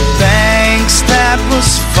 Thanks, that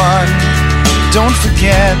was fun. Don't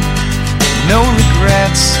forget, no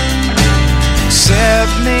regrets,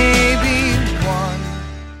 except maybe one.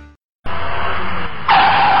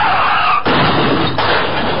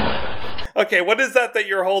 Okay, what is that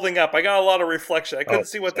you're holding up? I got a lot of reflection. I couldn't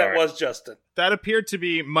see what that was, Justin. That appeared to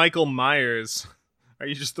be Michael Myers. Are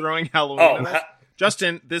you just throwing Halloween at us?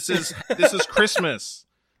 Justin, this is Christmas.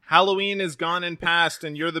 Halloween is gone and past,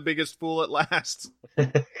 and you're the biggest fool at last.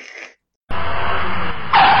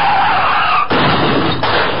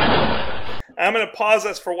 I'm going to pause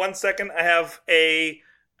this for 1 second. I have a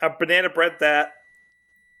banana bread that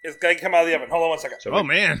is going to come out of the oven. Hold on 1 second. So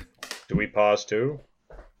man. Do we pause too?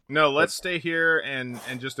 No, let's stay here and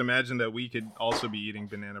just imagine that we could also be eating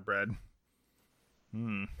banana bread.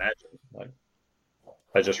 Imagine.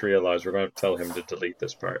 I just realized we're going to tell him to delete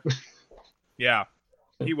this part. Yeah,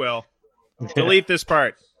 he will. Delete this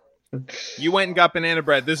part. You went and got banana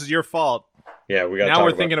bread. This is your fault. Yeah, we got. Now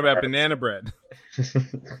we're thinking about banana bread.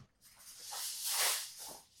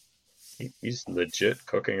 He's legit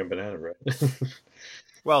cooking a banana bread.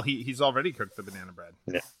 Well, he's already cooked the banana bread.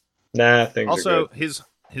 Yeah. Nah, things also, are good.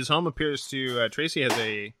 his home appears to Tracy has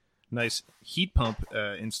a nice heat pump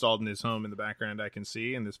installed in his home in the background. I can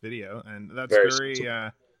see in this video, and that's very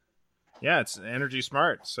it's energy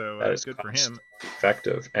smart. So that's good for him.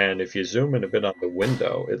 Effective, and if you zoom in a bit on the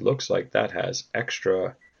window, it looks like that has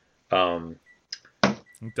extra.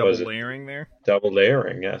 Double layering there? Double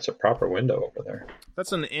layering, yeah. It's a proper window over there.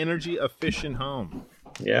 That's an energy-efficient home.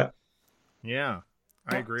 Yeah. Yeah,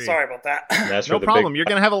 I agree. Sorry about that. That's no problem. You're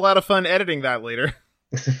going to have a lot of fun editing that later.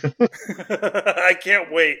 I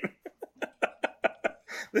can't wait.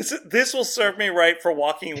 This will serve me right for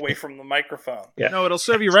walking away from the microphone. Yeah. No, it'll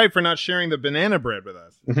serve you right for not sharing the banana bread with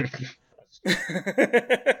us.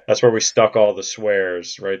 That's where we stuck all the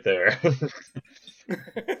swears, right there.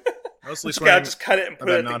 Mostly just cut it and put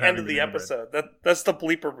it at the end of the episode. That's the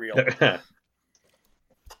bleeper reel.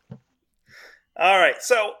 All right,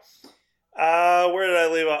 so where did I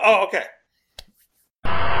leave off? Oh, okay.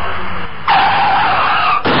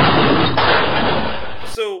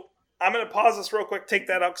 So I'm going to pause this real quick, take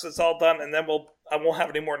that out because it's all done, and then I won't have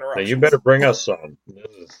any more interruptions. Now you better bring us some.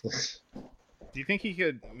 Do you think he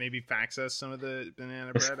could maybe fax us some of the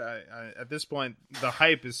banana bread? At this point, the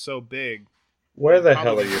hype is so big. Where the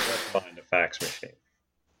hell are you going to find a fax machine?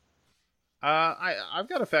 I've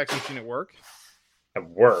got a fax machine at work. At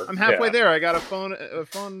work? I'm halfway there. I got a phone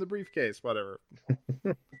in the briefcase, whatever.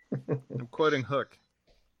 I'm quoting Hook.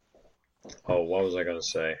 Oh, what was I going to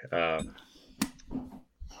say?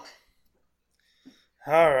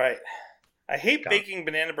 All right. I hate baking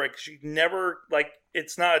banana bread because you never,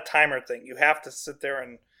 it's not a timer thing. You have to sit there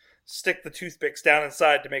and stick the toothpicks down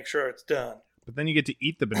inside to make sure it's done. But then you get to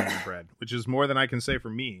eat the banana bread, which is more than I can say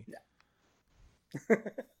for me.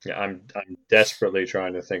 Yeah, I'm desperately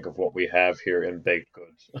trying to think of what we have here in baked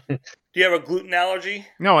goods. Do you have a gluten allergy?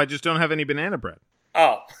 No, I just don't have any banana bread.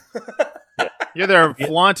 Oh. You're there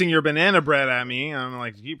flaunting your banana bread at me. I'm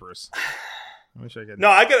like, jeepers. I wish I could. No,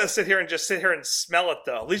 I gotta sit here and smell it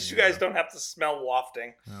though. At least you guys don't have to smell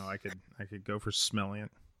wafting. No, I could go for smelling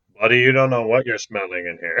it. Buddy, you don't know what you're smelling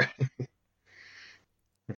in here.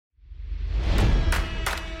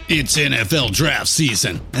 It's NFL draft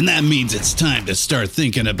season, and that means it's time to start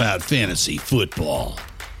thinking about fantasy football.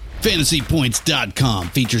 FantasyPoints.com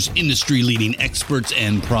features industry-leading experts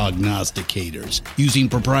and prognosticators using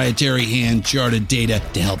proprietary hand-charted data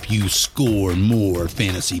to help you score more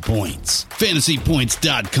fantasy points.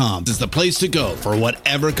 FantasyPoints.com is the place to go for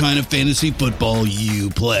whatever kind of fantasy football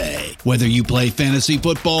you play. Whether you play fantasy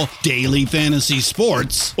football, daily fantasy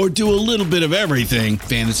sports, or do a little bit of everything,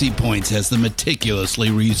 Fantasy Points has the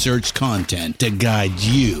meticulously researched content to guide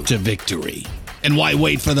you to victory. And why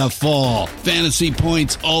wait for the fall? Fantasy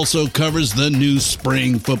Points also covers the new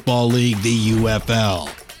spring football league, the UFL.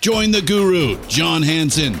 Join the guru, John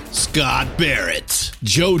Hansen, Scott Barrett,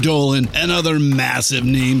 Joe Dolan, and other massive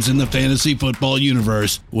names in the fantasy football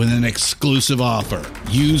universe with an exclusive offer.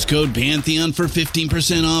 Use code Pantheon for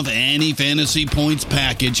 15% off any Fantasy Points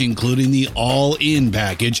package, including the all-in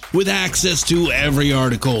package, with access to every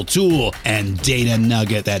article, tool, and data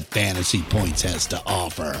nugget that Fantasy Points has to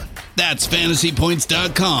offer. That's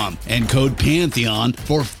FantasyPoints.com and code Pantheon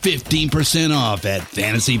for 15% off at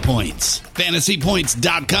Fantasy Points.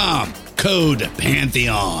 FantasyPoints.com, code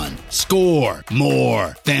Pantheon. Score more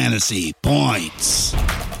fantasy points.